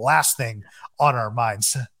be the last thing on our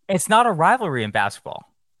minds. It's not a rivalry in basketball.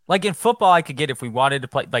 Like in football, I could get if we wanted to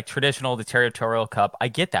play like traditional, the Territorial Cup. I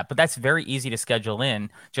get that. But that's very easy to schedule in,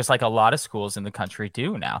 just like a lot of schools in the country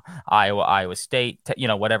do now. Iowa State,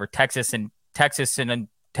 whatever, Texas and Texas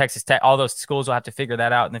Tech, all those schools will have to figure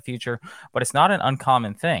that out in the future. But it's not an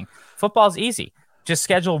uncommon thing. Football is easy. Just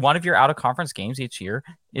schedule one of your out-of-conference games each year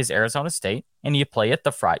is Arizona State, and you play it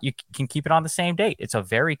the Friday. You can keep it on the same date. It's a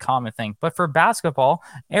very common thing. But for basketball,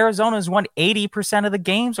 Arizona's won 80% of the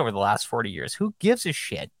games over the last 40 years. Who gives a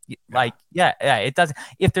shit? Like, yeah, it doesn't.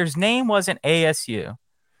 If their name wasn't ASU,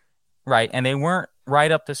 right, and they weren't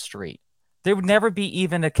right up the street, there would never be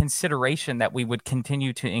even a consideration that we would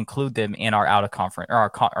continue to include them in our out of conference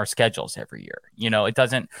or our schedules every year. It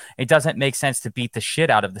doesn't make sense to beat the shit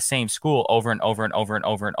out of the same school over and over and over and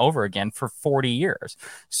over and over again for 40 years.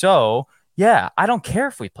 So yeah, I don't care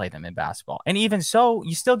if we play them in basketball. And even so,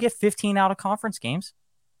 you still get 15 out of conference games.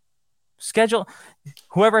 Schedule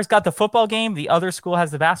whoever's got the football game, the other school has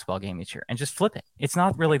the basketball game each year, and just flip it. It's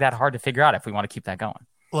not really that hard to figure out if we want to keep that going.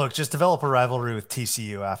 Look, just develop a rivalry with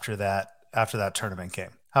TCU after that tournament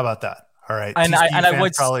game. How about that? All right. And TCU I fans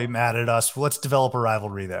would probably mad at us. Let's develop a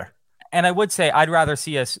rivalry there. And I would say I'd rather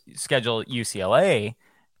see us schedule UCLA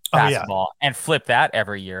Oh yeah, basketball and flip that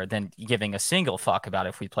every year than giving a single fuck about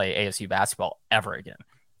if we play ASU basketball ever again.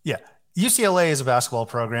 yeah. UCLA is a basketball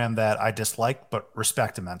program that I dislike but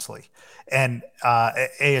respect immensely, and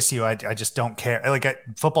ASU I just don't care.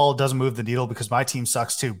 Football doesn't move the needle because my team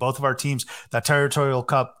sucks too. Both of our teams, that territorial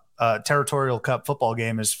cup football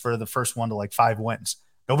game is for the first one to like 5 wins.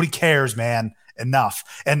 Nobody cares, man. Enough.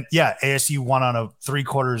 And yeah, ASU won on a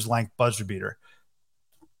 3/4 length buzzer beater.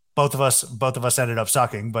 Both of us ended up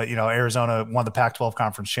sucking, but Arizona won the Pac-12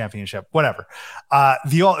 conference championship. Whatever.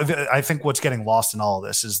 I think what's getting lost in all of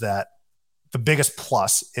this is that the biggest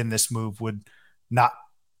plus in this move would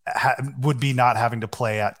be not having to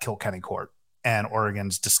play at Kilkenny Court and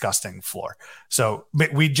Oregon's disgusting floor. So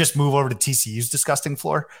we just move over to TCU's disgusting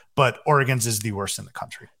floor, but Oregon's is the worst in the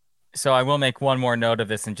country. So I will make one more note of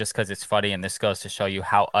this, and just because it's funny, and this goes to show you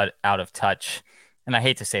how out of touch. And I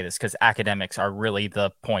hate to say this because academics are really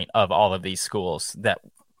the point of all of these schools that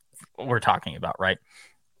we're talking about, right?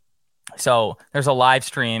 So there's a live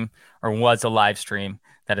stream, or was a live stream,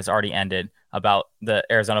 that has already ended about the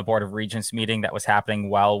Arizona Board of Regents meeting that was happening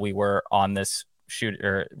while we were on this shoot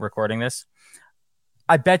or recording this.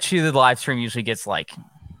 I bet you the live stream usually gets like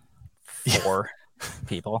 4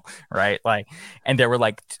 people, right? Like, and there were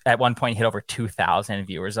like at one point hit over 2,000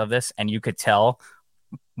 viewers of this, and you could tell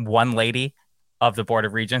one lady of the Board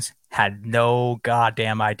of Regents had no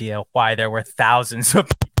goddamn idea why there were thousands of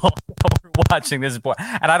people watching this board.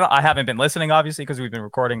 And I haven't been listening, obviously, because we've been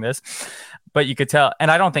recording this, but you could tell. And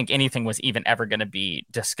I don't think anything was even ever going to be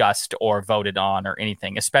discussed or voted on or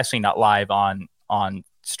anything, especially not live on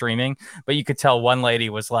streaming. But you could tell one lady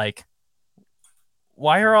was like,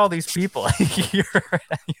 why are all these people here?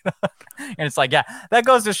 And it's like, yeah, that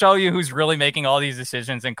goes to show you who's really making all these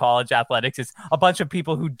decisions in college athletics. It's a bunch of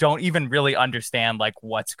people who don't even really understand like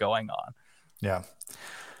what's going on. Yeah.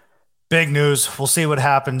 Big news. We'll see what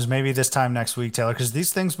happens. Maybe this time next week, Taylor, because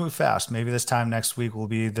these things move fast. Maybe this time next week will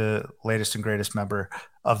be the latest and greatest member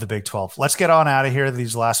of the Big 12. Let's get on out of here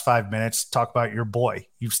these last 5 minutes. Talk about your boy.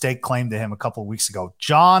 You staked claim to him a couple of weeks ago,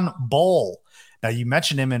 John Bowl. Now, you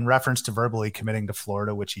mentioned him in reference to verbally committing to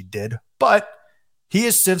Florida, which he did, but he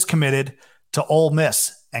has since committed to Ole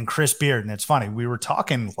Miss and Chris Beard. And it's funny, we were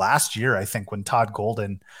talking last year, I think, when Todd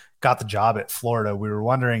Golden got the job at Florida, we were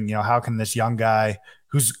wondering, how can this young guy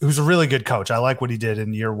who's a really good coach, I like what he did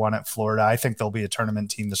in year 1 at Florida. I think they'll be a tournament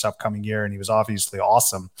team this upcoming year, and he was obviously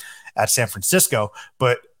awesome at San Francisco.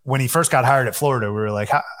 But when he first got hired at Florida, we were like,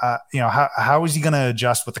 how is he going to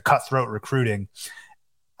adjust with the cutthroat recruiting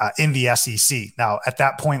in the SEC? Now, at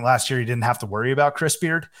that point last year, he didn't have to worry about Chris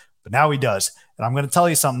Beard, but now he does. And I'm going to tell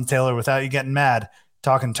you something, Taylor, without you getting mad,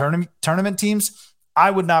 talking tournament teams,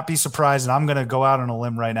 I would not be surprised, and I'm going to go out on a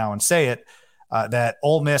limb right now and say it, that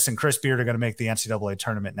Ole Miss and Chris Beard are going to make the NCAA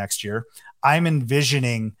tournament next year. I'm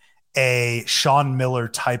envisioning a Sean Miller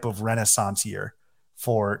type of renaissance year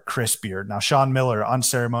for Chris Beard. Now, Sean Miller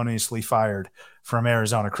unceremoniously fired from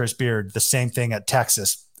Arizona. Chris Beard, the same thing at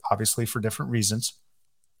Texas, obviously for different reasons,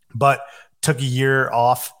 but took a year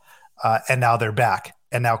off, and now they're back.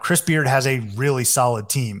 And now Chris Beard has a really solid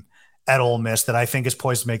team at Ole Miss that I think is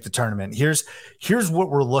poised to make the tournament. Here's what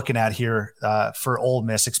we're looking at here for Ole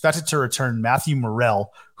Miss. Expected to return Matthew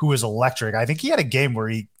Morrell, who is electric. I think he had a game where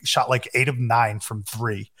he shot like 8 of 9 from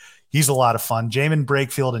 3. He's a lot of fun. Jamin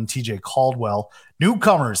Brakefield and TJ Caldwell.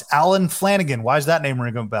 Newcomers, Alan Flanagan. Why is that name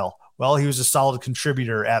ringing a bell? Well, he was a solid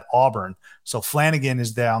contributor at Auburn. So Flanagan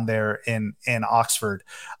is down there in Oxford.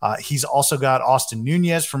 He's also got Austin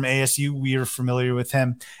Nunez from ASU. We are familiar with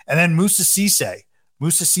him. And then Moussa Cisse.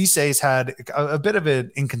 Moussa Cisse's had a bit of an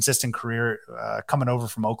inconsistent career coming over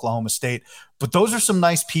from Oklahoma State. But those are some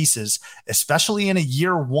nice pieces, especially in a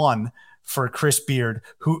year 1 for Chris Beard,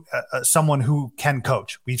 who someone who can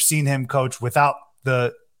coach. We've seen him coach without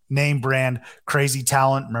the name brand crazy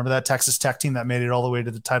talent. Remember that Texas Tech team that made it all the way to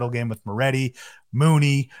the title game with Moretti,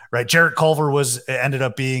 Mooney, right? Jarrett Culver ended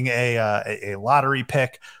up being a lottery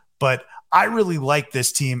pick, but I really like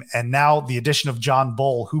this team. And now the addition of John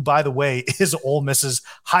Bowl, who, by the way, is Ole Miss's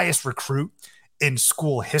highest recruit in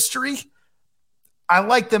school history. I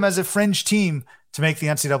like them as a fringe team to make the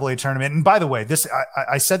NCAA tournament. And by the way,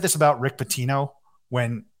 I said this about Rick Pitino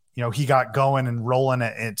when he got going and rolling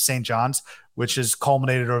at St. John's, which has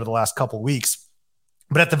culminated over the last couple of weeks.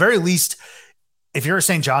 But at the very least, if you're a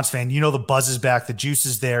St. John's fan, the buzz is back, the juice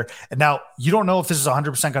is there. And now you don't know if this is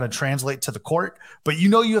 100% going to translate to the court, but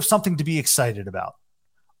you have something to be excited about.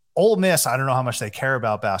 Ole Miss, I don't know how much they care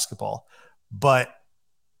about basketball, but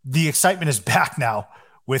the excitement is back now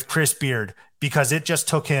with Chris Beard because it just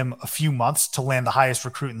took him a few months to land the highest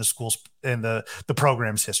recruit in the school's in the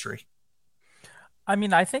program's history. I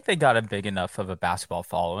mean, I think they got a big enough of a basketball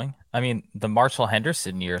following. I mean, the Marshall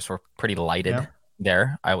Henderson years were pretty Yeah. lighted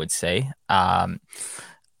there, I would say.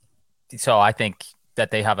 So I think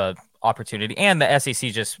that they have a opportunity, and the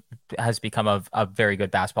SEC just has become a very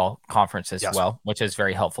good basketball conference as Yes. well, which is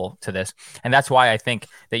very helpful to this. And that's why I think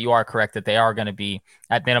that you are correct that they are going to be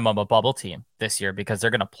at minimum a bubble team this year because they're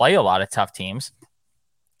going to play a lot of tough teams,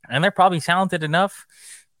 and they're probably talented enough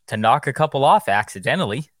to knock a couple off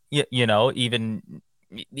accidentally. Even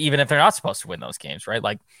if they're not supposed to win those games, right?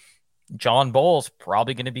 Like John Bowles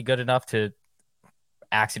probably going to be good enough to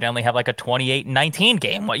accidentally have like a 28-19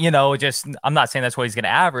 game. Just I'm not saying that's what he's going to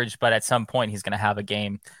average, but at some point he's going to have a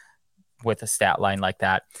game with a stat line like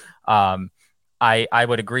that. I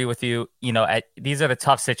would agree with you. These are the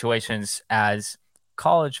tough situations as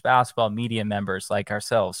college basketball media members like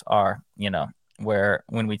ourselves are. Where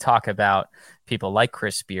when we talk about people like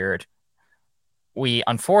Chris Beard, we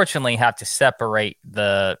unfortunately have to separate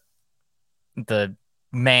the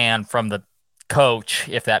man from the coach,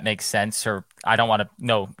 if that makes sense. Or I don't want to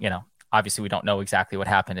know, obviously we don't know exactly what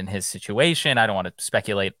happened in his situation. I don't want to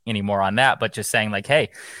speculate anymore on that, but just saying like, hey,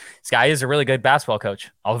 this guy is a really good basketball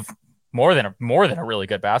coach. Of more than a really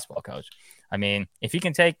good basketball coach. I mean, if he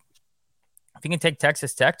can take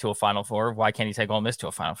Texas Tech to a Final Four, why can't he take Ole Miss to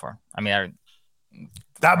a Final Four? I mean,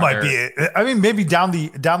 That might be it. I mean, maybe down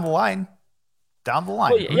the line.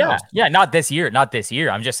 Well, yeah, not this year.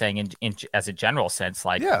 I'm just saying in as a general sense,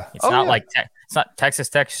 like it's not like it's not Texas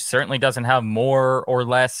Tech certainly doesn't have more or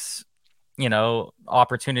less,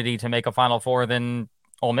 opportunity to make a Final Four than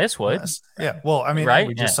Ole Miss would. Yeah. Well, I mean, right?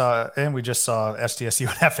 we just saw SDSU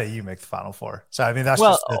and FAU make the Final Four. So I mean, that's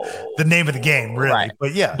just the name of the game, really. Right.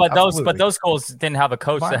 But yeah, but those schools didn't have a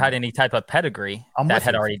coach that had any type of pedigree that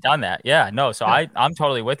had already done that. Yeah, no. So yeah. I'm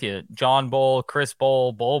totally with you. John Bowl, Chris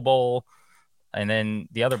Bowl, Bowl. And then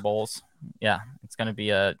the other bowls, yeah, it's going to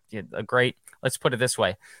be a great. Let's put it this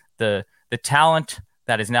way: the talent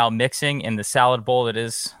that is now mixing in the salad bowl that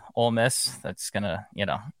is Ole Miss, that's going to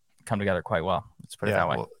come together quite well. Let's put it that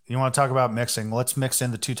way. Well, you want to talk about mixing? Let's mix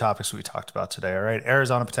in the two topics we talked about today. All right,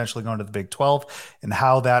 Arizona potentially going to the Big 12 and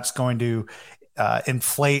how that's going to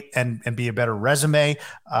inflate and be a better resume,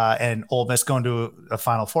 and Ole Miss going to a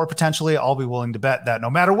Final Four potentially. I'll be willing to bet that no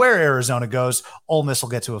matter where Arizona goes, Ole Miss will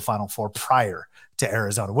get to a Final Four prior to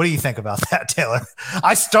Arizona. What do you think about that, Taylor?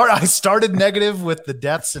 I started negative with the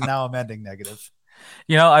deaths, and now I'm ending negative.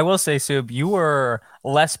 I will say, Sub, you were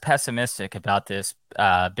less pessimistic about this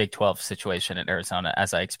Big 12 situation in Arizona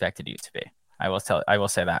as I expected you to be. I will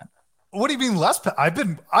say that. What do you mean less? I've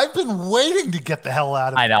been waiting to get the hell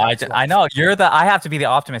out of. I know. I know. I have to be the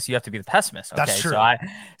optimist. You have to be the pessimist. Okay? That's true.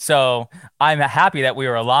 So I'm happy that we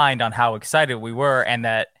were aligned on how excited we were, and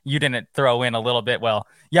that you didn't throw in a little bit. Well,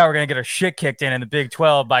 yeah, we're gonna get our shit kicked in the Big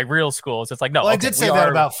 12 by real schools. It's like no. Well, I did say that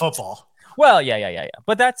about football. Well, yeah.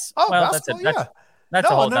 But that's that's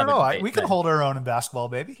a whole no. We can hold our own in basketball,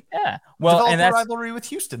 baby. Yeah. Well, and that's rivalry with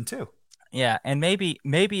Houston too. Yeah, and maybe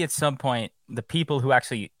at some point the people who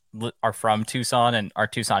actually are from Tucson and are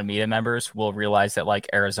Tucson media members will realize that like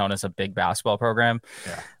Arizona's a big basketball program.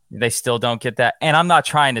 Yeah. They still don't get that. And I'm not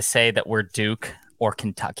trying to say that we're Duke or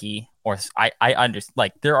Kentucky or I understand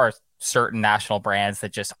like there are certain national brands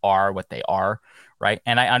that just are what they are. Right.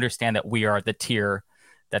 And I understand that we are the tier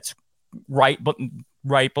that's right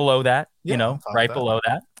below that, below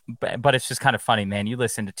that. But it's just kind of funny, man. You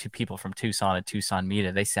listen to two people from Tucson and Tucson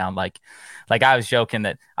media. They sound like I was joking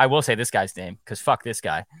that I will say this guy's name because fuck this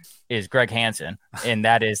guy is Greg Hansen. And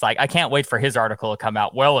that is like, I can't wait for his article to come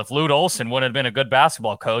out. Well, if Lute Olson wouldn't have been a good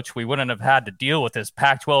basketball coach, we wouldn't have had to deal with this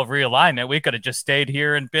Pac-12 realignment. We could have just stayed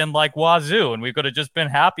here and been like Wazoo and we could have just been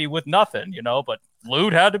happy with nothing, but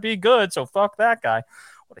Lute had to be good. So fuck that guy.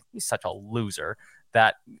 He's such a loser.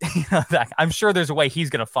 That I'm sure there's a way he's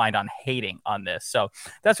going to find on hating on this. So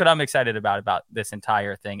that's what I'm excited about this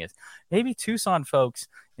entire thing is maybe Tucson folks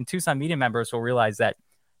and Tucson media members will realize that,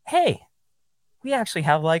 hey, we actually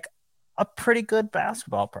have like a pretty good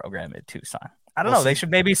basketball program at Tucson. I don't know. They should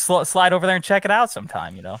maybe slide over there and check it out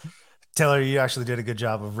sometime, Taylor, you actually did a good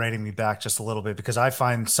job of reining me back just a little bit because I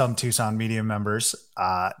find some Tucson media members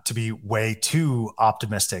to be way too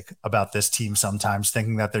optimistic about this team sometimes,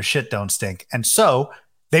 thinking that their shit don't stink. And so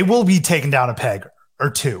they will be taken down a peg or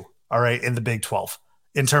two, all right, in the Big 12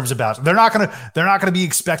 in terms of basketball. They're not gonna be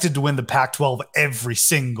expected to win the Pac-12 every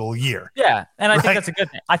single year. Yeah, and I think that's a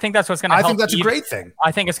good thing. I think that's what's going to help. I think that's a great thing.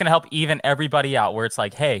 I think it's going to help even everybody out where it's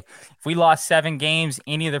like, hey, if we lost 7 games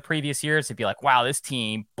any of the previous years, it'd be like, wow, this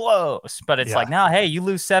team blows. But it's like, now, hey, you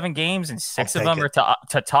lose 7 games and 6 of them are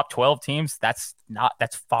to top 12 teams. That's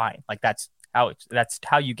fine. Like that's That's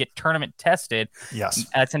how you get tournament tested. Yes.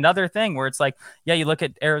 That's another thing where it's like, yeah, you look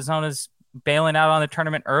at Arizona's bailing out on the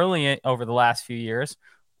tournament early over the last few years.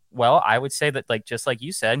 Well, I would say that, like, just like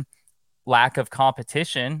you said, lack of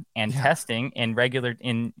competition and testing in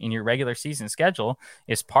your regular season schedule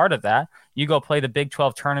is part of that. You go play the Big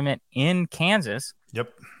 12 tournament in Kansas.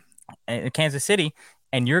 Yep. Kansas City,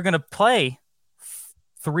 and you're going to play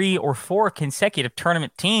 3 or 4 consecutive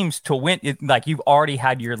tournament teams to win. Like, you've already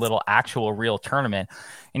had your little actual real tournament,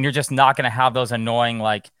 and you're just not going to have those annoying,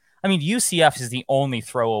 like, I mean, UCF is the only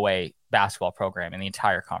throwaway basketball program in the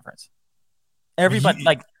entire conference. Everybody,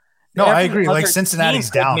 like, no, I agree. Like, Cincinnati's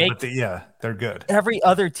down, but they're good. Every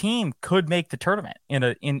other team could make the tournament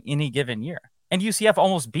in any given year, and UCF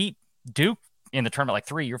almost beat Duke in the tournament like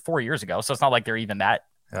 3 or 4 years ago. So it's not like they're even that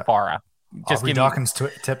far out. Just Aubrey Dawkins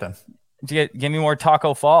tipping. Give me more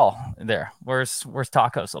Taco Fall there. Where's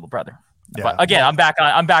Taco's little brother? Yeah. But again, I'm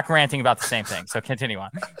back ranting about the same thing. So continue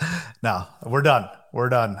on. No, we're done.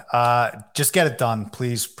 Just get it done,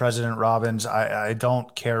 please, President Robbins. I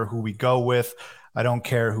don't care who we go with. I don't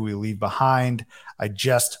care who we leave behind. I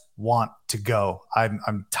just want to go.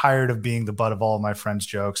 I'm tired of being the butt of all of my friends'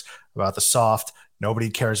 jokes about the soft. Nobody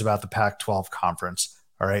cares about the Pac-12 conference.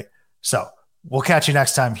 All right. So we'll catch you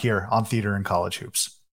next time here on Theater and College Hoops.